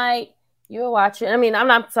Dynamite, you were watching,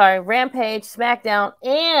 Rampage, SmackDown,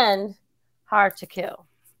 and Hard to Kill.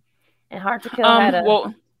 And Hard to Kill had a...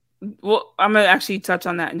 Well, I'm going to actually touch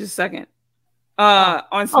on that in just a second. On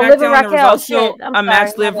SmackDown, there was also a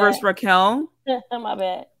match, Liv versus Raquel. My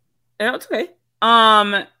bad. No, it's okay.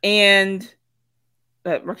 And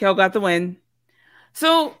Raquel got the win.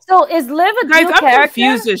 So is Liv a guys, new I'm character?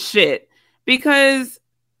 confused as shit because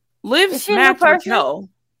Liv smacked Raquel.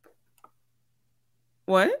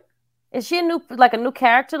 What? Is she a new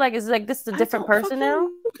character? Like, is this a different person now?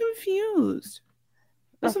 I'm confused.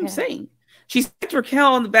 That's what I'm saying. She smacked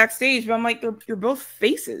Raquel on the backstage, but I'm like, you're both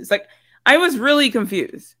faces. Like, I was really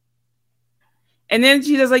confused. And then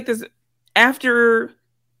she does like this after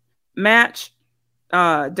match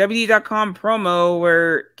WWE.com promo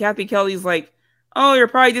where Kathy Kelly's like, oh, you're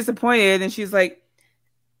probably disappointed, and she's like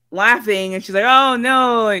laughing, and she's like, oh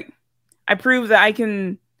no, like I proved that I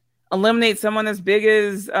can eliminate someone as big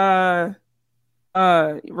as Raquel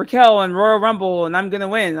and Royal Rumble, and I'm gonna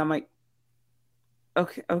win. I'm like,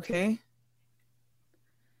 okay.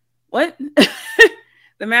 What?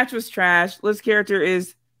 The match was trash. Liv's character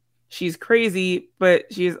she's crazy,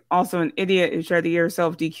 but she's also an idiot who tried to get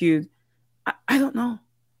herself DQ'd. I don't know.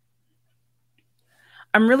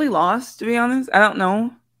 I'm really lost, to be honest. I don't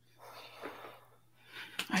know.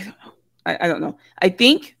 I don't know. I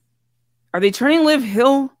think, are they turning Liv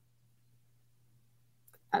heel?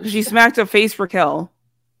 She smacked a face Raquel.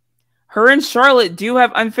 Her and Charlotte do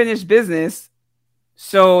have unfinished business,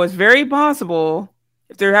 so it's very possible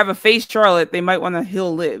if they have a face Charlotte, they might want to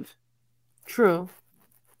heel Liv. True.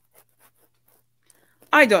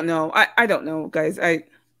 I don't know. I don't know, guys. I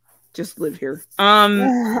just live here.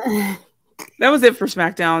 That was it for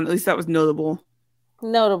SmackDown. At least that was notable.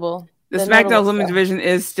 Notable. The SmackDown Women's division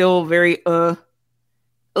is still very at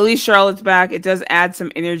least Charlotte's back. It does add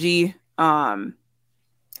some energy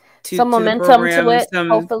to some momentum to it,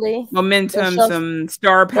 hopefully. Momentum, some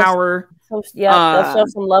star power. They'll show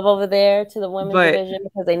some love over there to the women's division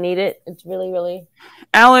because they need it. It's really, really...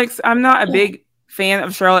 Alex, I'm not a big fan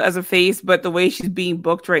of Charlotte as a face, but the way she's being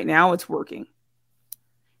booked right now, it's working.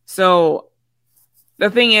 So the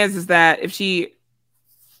thing is that if she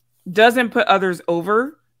doesn't put others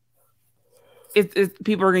over,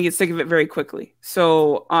 people are going to get sick of it very quickly.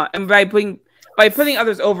 So, and by putting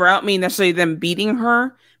others over, I don't mean necessarily them beating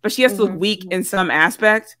her, but she has to look weak in some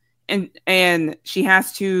aspect, and she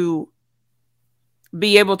has to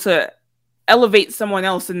be able to elevate someone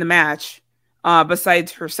else in the match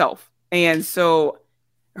besides herself. And so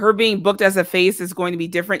her being booked as a face is going to be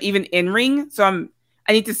different, even in ring. So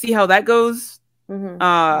I need to see how that goes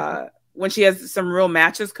when she has some real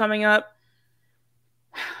matches coming up.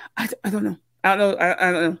 I don't know. I don't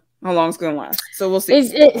know how long it's going to last. So we'll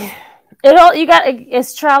see.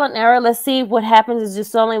 It's trial and error. Let's see what happens. It's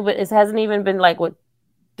just only, it hasn't even been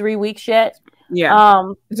 3 weeks yet. Yeah.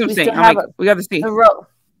 That's what I'm saying. We got to see. The road.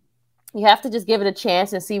 You have to just give it a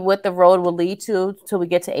chance and see what the road will lead to till we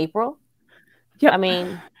get to April. Yeah. I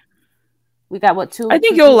mean, we got two? I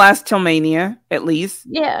think it'll last till Mania at least.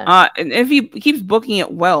 Yeah. And if he keeps booking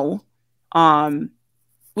it well,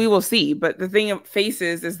 we will see. But the thing of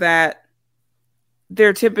faces is that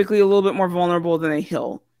they're typically a little bit more vulnerable than a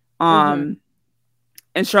heel. And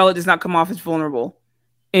Charlotte does not come off as vulnerable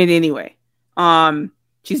in any way.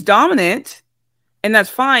 She's dominant, and that's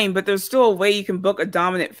fine, but there's still a way you can book a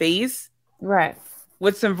dominant face. Right.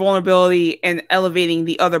 With some vulnerability and elevating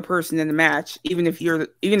the other person in the match, even if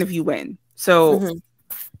you win. So,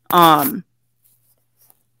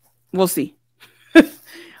 we'll see.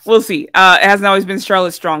 We'll see. It hasn't always been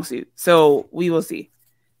Charlotte's strong suit, so we will see.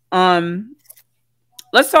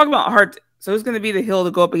 Let's talk about Hart. So who's going to be the heel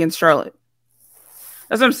to go up against Charlotte?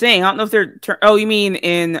 That's what I'm saying. I don't know if they're. Oh, you mean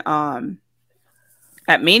in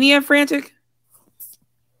at Mania Frantic?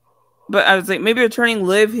 But I was like, maybe they're turning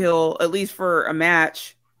Liv heel at least for a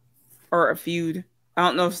match or a feud. I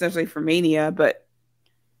don't know if it's necessarily for Mania, but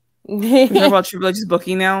we're talking about Triple H's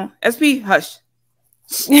booking now. SP, hush.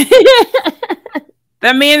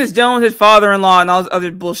 That man is done with his father-in-law and all this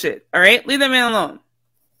other bullshit. All right, leave that man alone.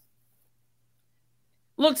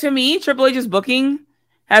 Look, to me, Triple H's booking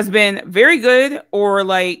has been very good, or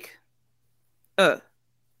like I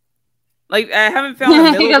haven't found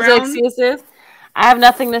a middle ground. Excuses. I have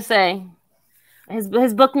nothing to say. His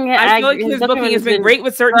booking. I feel like his booking has been great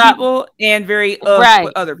with certain people and very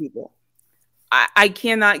with other people. I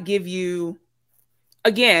cannot give you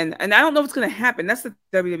again, and I don't know what's going to happen. That's the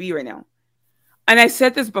WWE right now. And I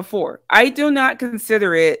said this before. I do not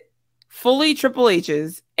consider it fully Triple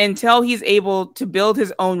H's until he's able to build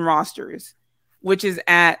his own rosters, which is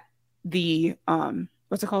at the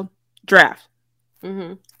what's it called? Draft.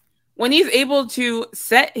 Mm-hmm. When he's able to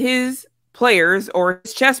set his players or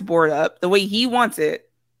his chessboard up the way he wants it,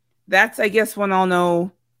 that's, I guess, when I'll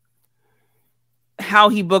know how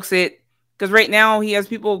he books it. Because right now he has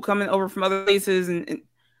people coming over from other places, and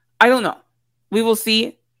I don't know. We will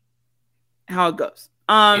see how it goes.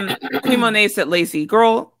 Queen Monet said Lacey,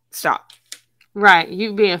 girl, stop. Right,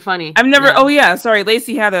 you being funny. I've never. Yeah. Oh yeah, sorry.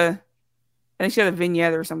 Lacey had I think she had a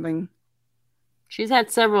vignette or something. She's had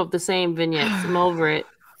several of the same vignettes. I'm over it.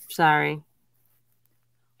 Sorry.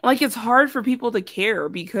 Like, it's hard for people to care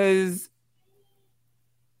because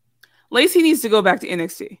Lacey needs to go back to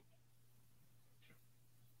NXT.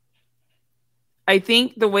 I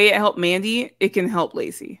think the way it helped Mandy, it can help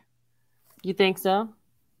Lacey. You think so?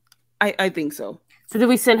 I think so. So do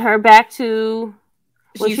we send her back to?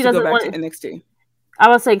 Well, she doesn't go back to NXT. I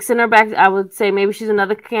would say send her back. I would say maybe she's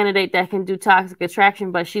another candidate that can do Toxic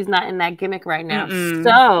Attraction, but she's not in that gimmick right now.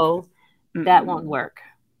 So that won't work.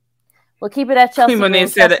 We'll keep it at Chelsea. When they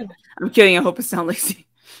said it, I'm kidding. I hope it's not Lacey.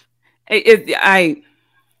 They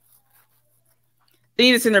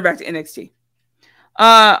need to send her back to NXT.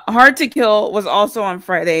 Hard to Kill was also on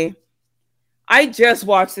Friday. I just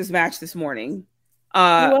watched this match this morning.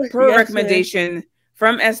 Per recommendation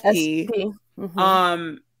from SP.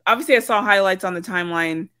 Mm-hmm. Obviously I saw highlights on the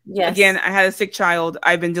timeline. Yes. Again, I had a sick child.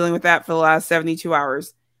 I've been dealing with that for the last 72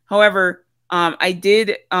 hours. However, I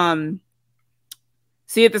did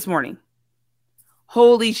see it this morning.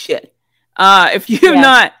 Holy shit. If you have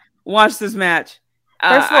not watched this match,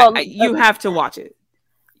 first of all, you have to watch it.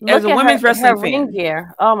 As a women's wrestling fan.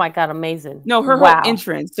 Gear. Oh my god, amazing. No, her whole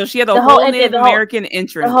entrance. So she had the whole Native American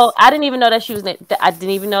entrance. I didn't even know that she was I didn't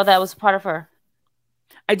even know that was part of her.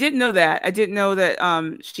 I didn't know that. I didn't know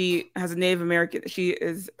that she has a Native American. She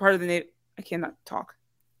is part of the Native. I cannot talk.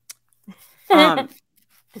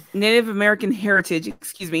 Native American heritage.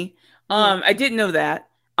 Excuse me. I didn't know that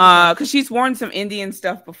because she's worn some Indian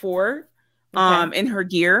stuff before in her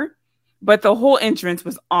gear, but the whole entrance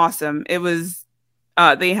was awesome. It was.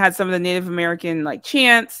 They had some of the Native American like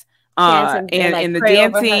chants and like, the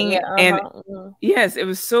dancing yes, it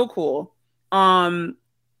was so cool.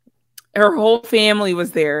 Her whole family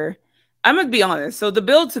was there. I'm gonna be honest. So the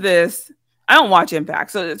build to this, I don't watch Impact,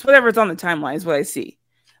 so it's whatever's on the timeline is what I see.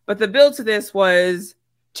 But the build to this was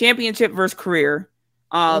championship versus career.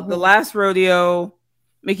 The last rodeo,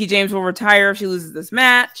 Mickie James will retire if she loses this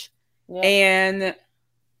match, and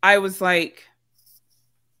I was like,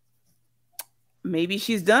 maybe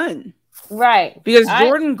she's done. Right. Because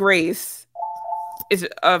Jordynne Grace is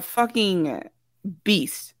a fucking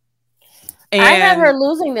beast. And I had her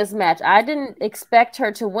losing this match. I didn't expect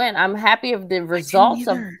her to win. I'm happy of the results.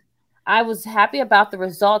 I was happy about the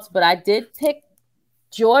results, but I did pick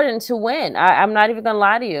Jordynne to win. I'm not even going to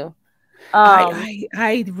lie to you.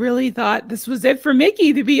 I really thought this was it for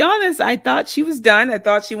Mickie, to be honest. I thought she was done. I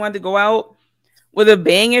thought she wanted to go out with a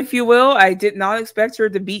bang, if you will. I did not expect her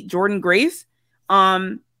to beat Jordynne Grace.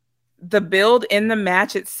 The build in the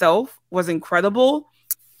match itself was incredible.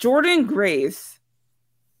 Jordynne Grace,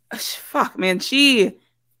 fuck man, she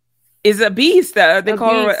is a beast. They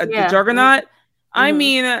call her the Juggernaut. I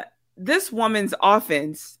mean, this woman's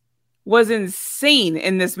offense was insane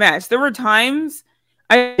in this match. There were times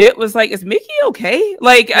it was like, is Mickie okay?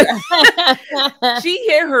 Like she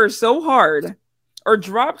hit her so hard or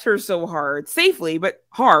dropped her so hard, safely but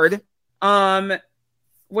hard.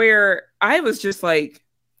 Where I was just like,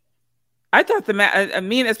 I thought the match,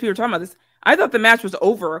 me and SP were talking about this, I thought the match was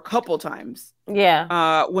over a couple times.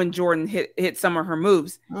 Yeah. When Jordynne hit some of her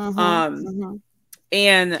moves.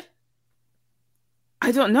 And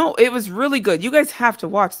I don't know. It was really good. You guys have to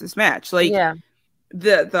watch this match. Like, yeah.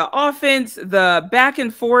 The offense, the back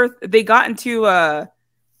and forth, they got into the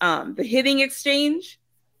hitting exchange.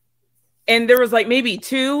 And there was like maybe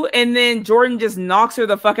 2, and then Jordynne just knocks her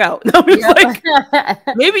the fuck out. I was like,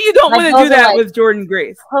 maybe you don't want to do that with Jordynne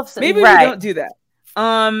Grace. Maybe you don't do that.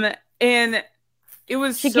 And it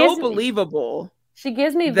was so believable. She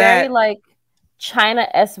gives me very like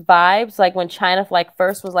Chyna-esque vibes, like when Chyna like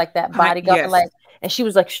first was like that bodyguard, like, and she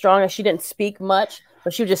was like strong and she didn't speak much,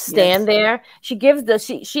 but she would just stand there. She gives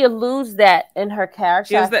she alludes that in her character.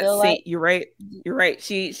 She has that you're right.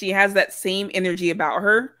 She has that same energy about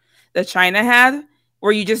her that Chyna had,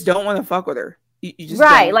 where you just don't want to fuck with her. You just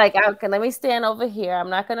don't. Like, okay, let me stand over here. I'm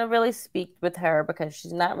not gonna really speak with her because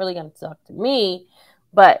she's not really gonna talk to me.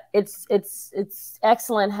 But it's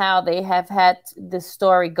excellent how they have had this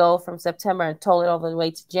story go from September and told it all the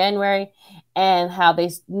way to January, and how they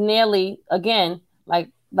nearly, again, like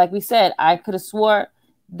we said, I could have swore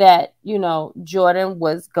that, you know, Jordynne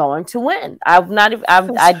was going to win. I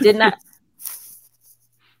did not.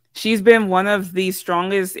 She's been one of the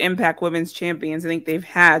strongest Impact Women's Champions I think they've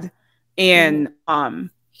had. And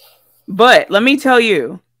but let me tell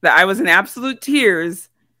you that I was in absolute tears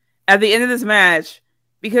at the end of this match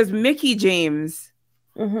because Mickie James,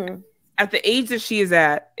 at the age that she is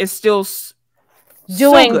at, is still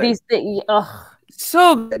doing these things.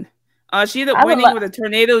 So good. She ended up winning with a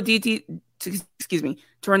tornado DDT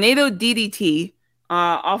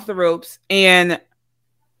off the ropes, and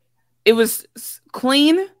it was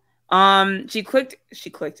clean. She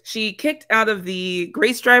kicked out of the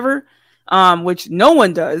Grace Driver, which no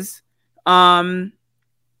one does. And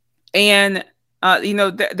you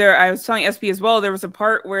know, there I was telling SP as well, there was a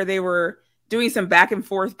part where they were doing some back and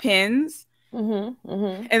forth pins.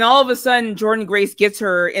 And all of a sudden Jordynne Grace gets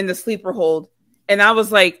her in the sleeper hold. And I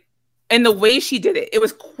was like, and the way she did it, it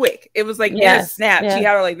was quick. It was like in a snap. She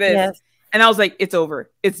had her like this. And I was like, it's over.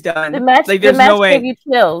 It's done. The match, like, there's no way. Gave you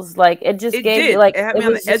chills. Like, it just gave you, like, it had me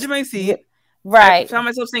on the edge of my seat. Right. I found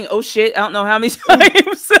myself saying, oh shit. I don't know how many times. I'm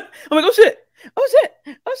like, oh shit. Oh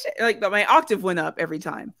shit. Oh shit. Like, my octave went up every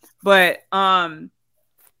time. But I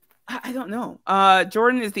don't know.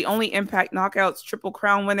 Jordynne is the only Impact Knockouts Triple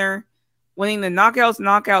Crown winner, winning the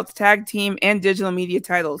Knockouts tag team and digital media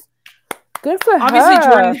titles. Good for her. Obviously,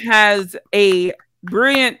 Jordynne has a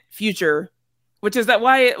brilliant future, which is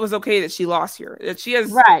why it was okay that she lost here. That she has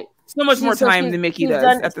so much more time than Mickie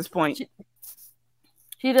does at this point.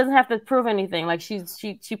 She doesn't have to prove anything. Like, she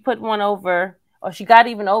put one over, or she got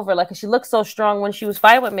even over. Like, she looked so strong when she was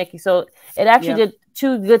fighting with Mickie. So it actually did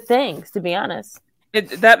 2 good things, to be honest.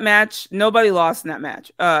 That match, nobody lost in that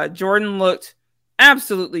match. Jordynne looked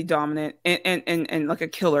absolutely dominant and like a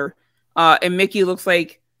killer. And Mickie looks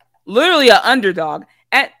like literally an underdog.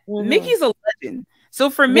 Mickie's a legend. So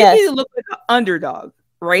for Mickie to look like an underdog,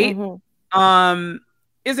 right?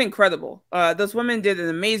 Is incredible. Those women did an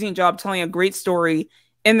amazing job telling a great story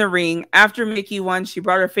in the ring. After Mickie won, she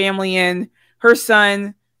brought her family in, her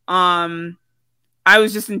son. I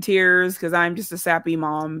was just in tears because I'm just a sappy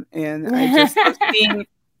mom, and I just love seeing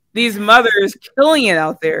these mothers killing it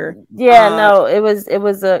out there. No, it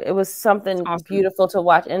was something beautiful to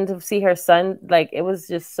watch, and to see her son, like, it was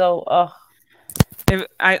just so.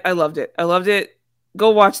 I loved it. I loved it.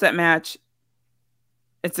 Go watch that match.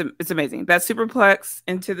 It's amazing. That superplex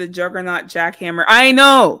into the Juggernaut jackhammer. I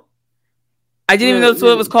know. I didn't even know that's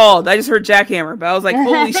what it was called. I just heard jackhammer, but I was like,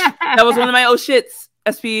 holy shit. That was one of my oh shits.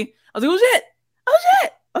 SP. I was like, oh shit. Oh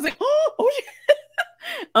shit. I was like, oh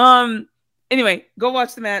shit. Anyway, go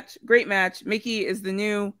watch the match. Great match. Mickie is the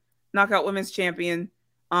new Knockout Women's Champion.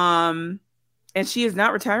 And she is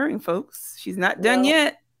not retiring, folks. She's not done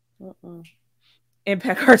yet.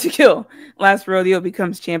 Impact Hard to Kill. Last rodeo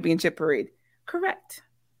becomes championship parade. Correct.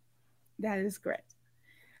 That is correct.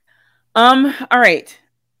 All right.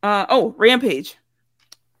 Rampage.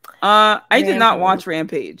 I did not watch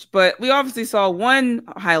Rampage, but we obviously saw one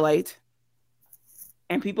highlight,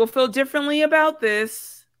 and people feel differently about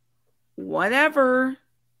this. Whatever.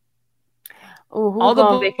 All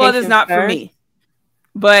the blood is not for me,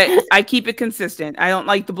 but I keep it consistent. I don't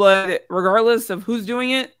like the blood regardless of who's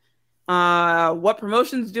doing it, what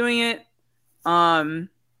promotion's doing it.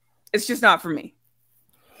 It's just not for me.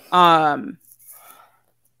 I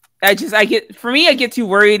get too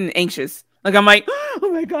worried and anxious. Like, I'm like, oh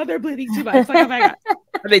my God, they're bleeding too much. Like, oh my God,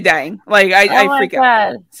 are they dying? Like, I freak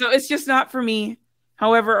out. So it's just not for me.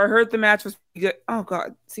 However, I heard the match was good. Oh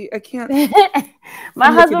God, see, I can't.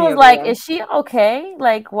 My husband was like, "Is she okay?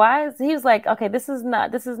 Like, why is he was like, okay, this is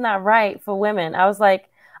not right for women." I was like,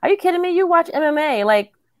 "Are you kidding me? You watch MMA?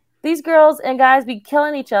 Like, these girls and guys be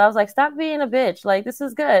killing each other. I was like, stop being a bitch. Like, this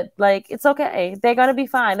is good. Like, it's okay. They're gonna be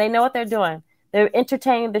fine. They know what they're doing. They're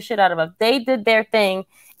entertaining the shit out of us. They did their thing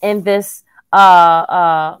in this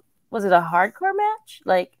was it a hardcore match?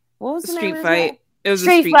 Like, what was the street name fight? It was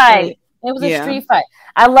street a street fight. fight. It was a street fight.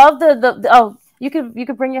 I love the oh, you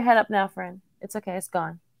could bring your head up now, friend. It's okay, it's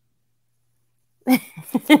gone. Like,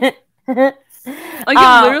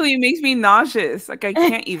 it literally makes me nauseous. Like, I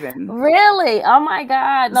can't even. Really? Oh my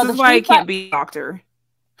god. This is why I can't be a doctor.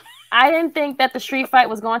 I didn't think that the street fight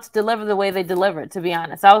was going to deliver the way they delivered, to be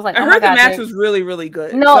honest. I was like, I heard the match was really, really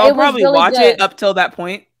good. No, so I'll probably watch it up till that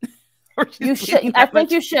point. You should. I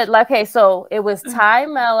think you should. Like, okay, so it was Ty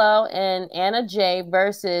Mello and Anna Jay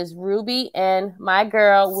versus Ruby and my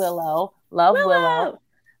girl Willow. Love Willow.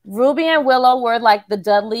 Ruby and Willow were like the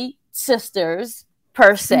Dudley sisters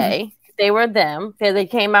per se. They were them. They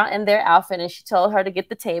came out in their outfit, and she told her to get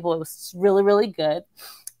the table. It was really, really good.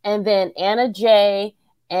 And then Anna Jay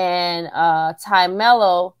and Ty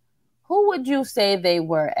Mello, who would you say they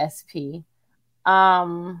were, SP?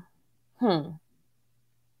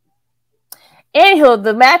 Anywho,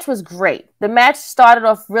 the match was great. The match started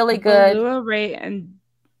off really good. Lua Ray and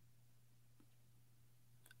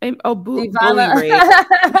Bully Ray.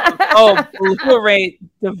 Lua Ray,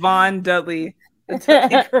 Devon Dudley, the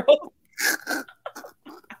Dudley girl.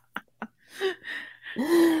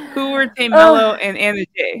 Who were Tay Mello and Anna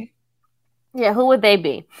Jay? Yeah, who would they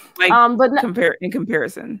be? Like, but in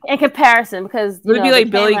comparison. In comparison, because would it be like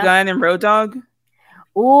Billy Gunn and Road Dogg?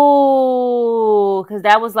 Ooh, because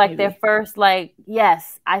that was like their first, like,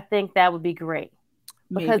 yes, I think that would be great.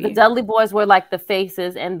 Because the Dudley boys were like the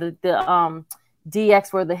faces and the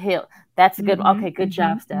DX were the heel. That's a good. Okay, good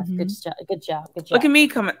job, Steph. Good job. Look at me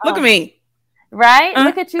coming. Look at me. Right?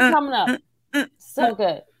 Look at you coming up. So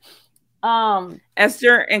good.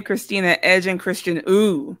 Esther and Christina, Edge and Christian.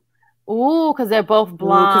 Ooh, because they're both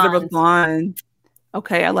blonde.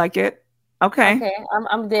 Okay, I like it. Okay,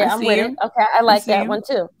 I'm there. I'm with it. Okay, I like that one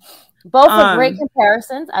too. Both are great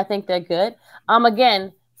comparisons. I think they're good.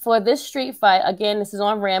 Again, for this street fight, again, this is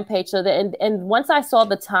on Rampage. So and once I saw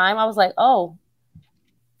the time, I was like, oh,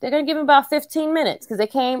 they're gonna give him about 15 minutes because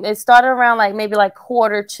it started around like maybe like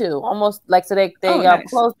 1:45, almost like so they nice.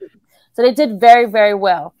 Closed. So they did very, very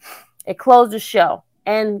well. It closed the show.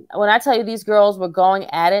 And when I tell you these girls were going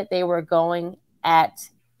at it, they were going at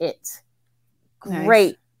it. Nice.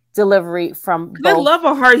 Great delivery from both. I love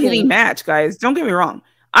a hard-hitting match, guys. Don't get me wrong.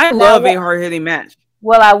 I love a hard-hitting match.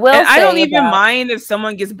 Well, I will say I don't even mind if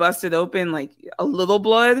someone gets busted open, like a little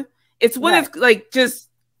blood. It's when it's like just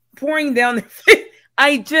pouring down their face.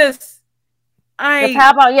 The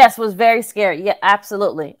powerbomb, yes, was very scary. Yeah,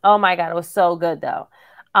 absolutely. Oh my god, it was so good though.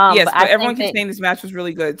 Yes, but everyone keeps saying this match was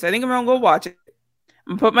really good, so I think I'm gonna go watch it.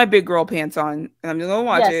 I'm gonna put my big girl pants on, and I'm gonna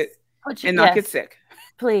watch it and not get sick.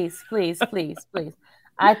 Please.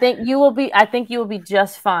 I think you will be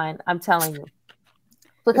just fine. I'm telling you,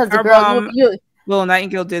 because the girl Willow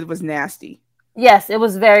Nightingale did was nasty. Yes, it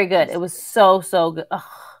was very good. It was so good. Ugh.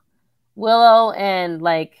 Willow and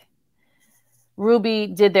like Ruby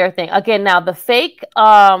did their thing. Again, now the fake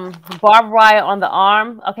barbed wire on the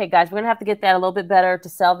arm. Okay, guys, we're going to have to get that a little bit better to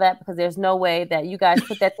sell that because there's no way that you guys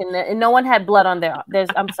put that in there. And no one had blood on there.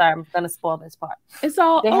 I'm sorry, I'm going to spoil this part. It's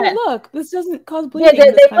all, look, this doesn't cause bleeding. Yeah,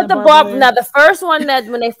 they put the barb. Now, the first one that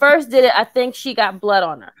when they first did it, I think she got blood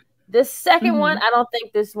on her. This second one, I don't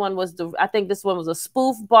think this one was I think this one was a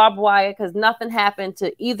spoof barbed wire because nothing happened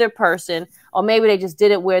to either person, or maybe they just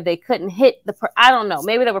did it where they couldn't hit I don't know.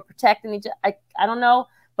 Maybe they were protecting each other. I don't know,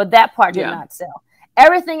 but that part did not sell.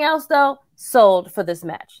 Everything else though sold for this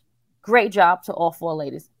match. Great job to all four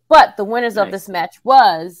ladies. But the winners of this match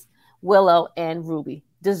was Willow and Ruby,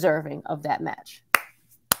 deserving of that match.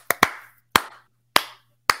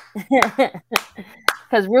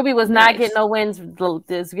 Because Ruby was not getting no wins.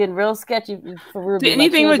 It's getting real sketchy for Ruby. Did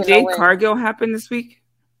anything with Jade Cargill happen this week?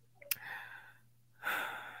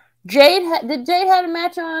 Did Jade had a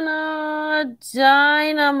match on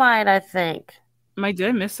Dynamite, I think. Did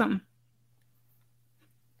I miss something?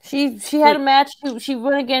 She had a match. She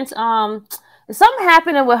went against something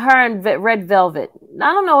happening with her and Red Velvet.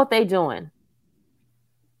 I don't know what they're doing.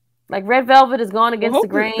 Like Red Velvet is going against the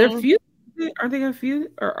Grain. They're feuding. Aren't they gonna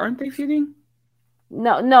feud? Or aren't they feuding?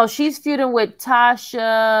 No, she's feuding with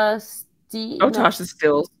Tasha Tasha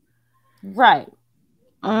Steelz. Right.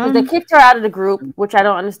 They kicked her out of the group, which I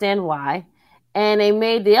don't understand why. And they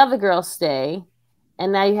made the other girl stay.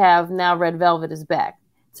 And now you have Red Velvet is back.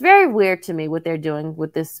 It's very weird to me what they're doing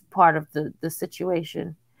with this part of the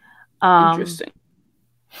situation. Interesting.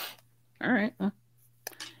 All right.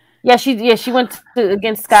 Yeah, she went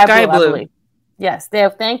against Sky Blue, I believe. Yes,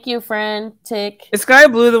 Dave. Thank you, friend. Tick. Is Sky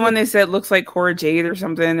Blue the one they said looks like Cora Jade or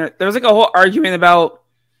something? There was like a whole argument about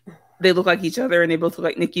they look like each other and they both look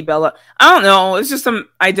like Nikki Bella. I don't know. It's just some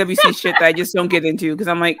IWC shit that I just don't get into because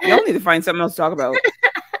I'm like, y'all need to find something else to talk about.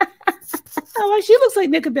 I'm like, she looks like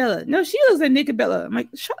Nikki Bella. No, she looks like Nikki Bella. I'm like,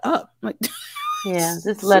 shut up. I'm like, yeah,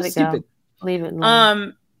 just let it go. Leave it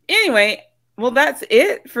alone. Anyway, well, that's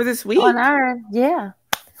it for this week. Yeah.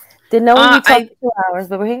 Didn't know we talked 2 hours,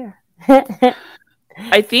 but we're here.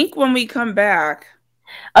 I think when we come back.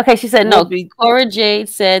 Okay, she said no. Cora Jade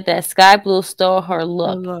said that Sky Blue stole her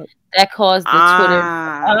look. That caused the Twitter.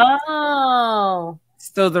 Oh.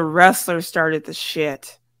 So the wrestler started the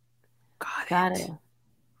shit. Got it.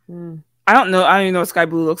 I don't know. I don't even know what Sky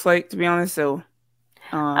Blue looks like, to be honest. So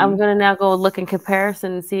I'm gonna now go look in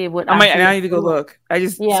comparison and see what I need to go look. I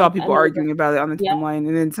just saw people arguing about it on the timeline,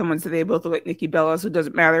 and then someone said they both look like Nikki Bella, so it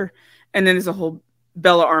doesn't matter. And then there's a whole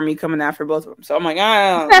Bella army coming after both of them. So I'm like,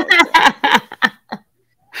 I don't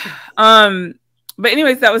know. But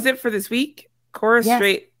anyways, that was it for this week. Cora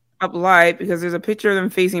straight up live because there's a picture of them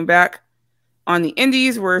facing back on the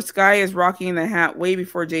indies where Sky is rocking the hat way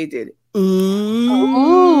before Jay did.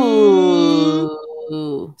 Ooh.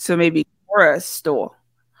 So maybe Cora stole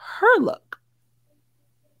her look.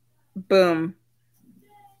 Boom.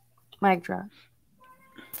 Mic drop.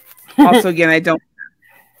 Also, again, I don't.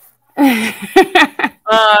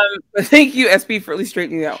 But thank you, SP, for at least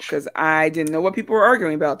straightening it out because I didn't know what people were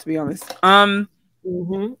arguing about, to be honest.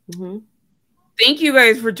 Thank you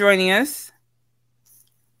guys for joining us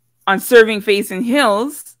on Serving Face and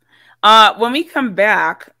Hills. When we come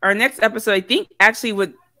back, our next episode, I think, actually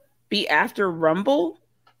would be after Rumble.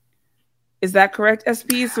 Is that correct,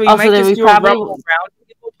 SP? So we might just do a Rumble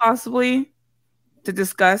roundtable possibly to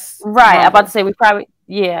discuss. Right. I'm about to say we probably,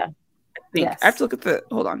 I think. I have to look at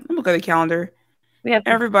hold on. I'm looking at the calendar. We have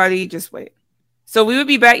everybody just wait. So we would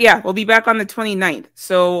be back. Yeah, we'll be back on the 29th.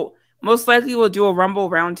 So most likely we'll do a Rumble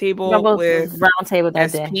roundtable with that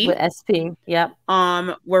SP. Day with SP. Yep.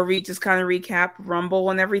 Where we just kind of recap Rumble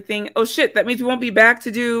and everything. Oh shit, that means we won't be back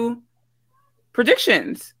to do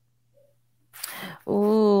predictions.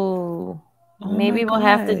 Ooh. Maybe we'll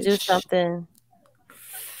have to do something.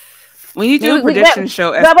 We need to do a prediction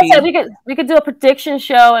show. We could do a prediction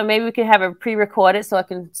show, and maybe we could have it pre-recorded so I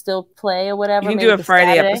can still play or whatever. You can do a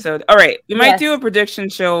Friday episode. All right, we might do a prediction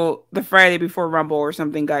show the Friday before Rumble or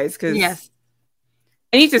something, guys. Because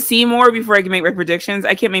I need to see more before I can make my predictions.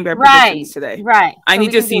 I can't make my predictions today. Right. I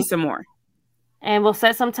need to see some more. And we'll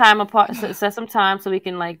set some time apart. Set some time so we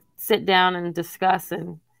can like sit down and discuss,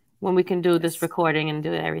 and when we can do this recording and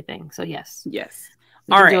do everything. So yes.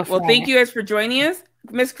 All right. Well, thank you guys for joining us.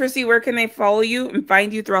 Miss Chrissy, where can they follow you and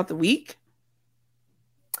find you throughout the week?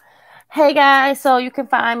 Hey guys, so you can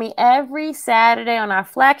find me every Saturday on our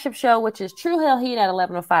flagship show, which is True Hill Heat at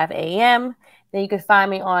 11:05 a.m. Then you can find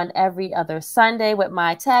me on every other Sunday with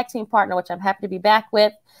my tag team partner, which I'm happy to be back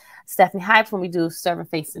with, Stephanie Hypes, when we do Serving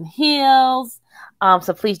Face and Heels.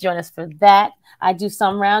 So please join us for that. I do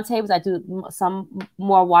some roundtables. I do some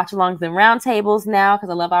more watch-alongs than roundtables now because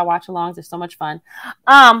I love our watch-alongs. They're so much fun.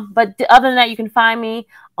 But other than that, you can find me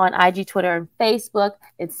on IG, Twitter, and Facebook.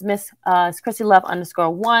 It's Chrissy Love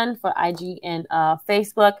 _1 for IG and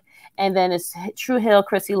Facebook. And then it's True Hill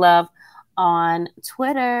Chrissy Love on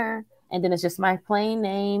Twitter. And then it's just my plain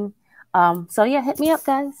name. So yeah, hit me up,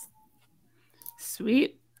 guys.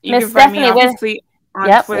 Sweet. You can find me obviously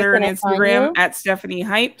on Twitter and Instagram at Stephanie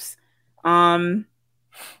Hypes. I'm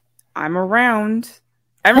around.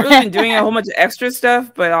 I haven't really been doing a whole bunch of extra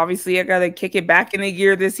stuff, but obviously I gotta kick it back into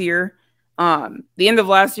gear this year. The end of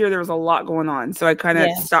last year there was a lot going on, so I kind of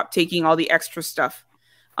stopped taking all the extra stuff.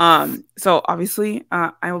 So obviously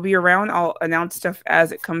I will be around. I'll announce stuff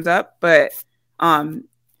as it comes up, but you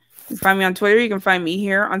can find me on Twitter. You can find me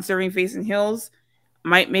here on Serving Face and Hills.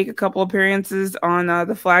 Might make a couple appearances on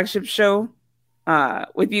the flagship show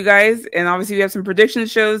with you guys, and obviously we have some prediction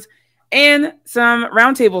shows and some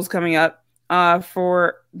roundtables coming up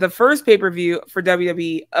for the first pay-per-view for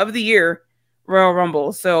WWE of the year, Royal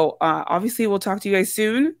Rumble. So obviously we'll talk to you guys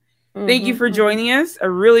soon. Thank you for joining us. I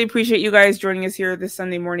really appreciate you guys joining us here this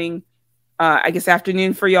Sunday morning. I guess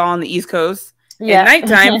afternoon for y'all on the East Coast. And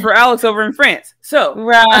nighttime for Alex over in France. So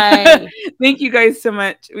thank you guys so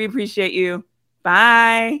much. We appreciate you.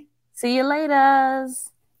 Bye. See you later.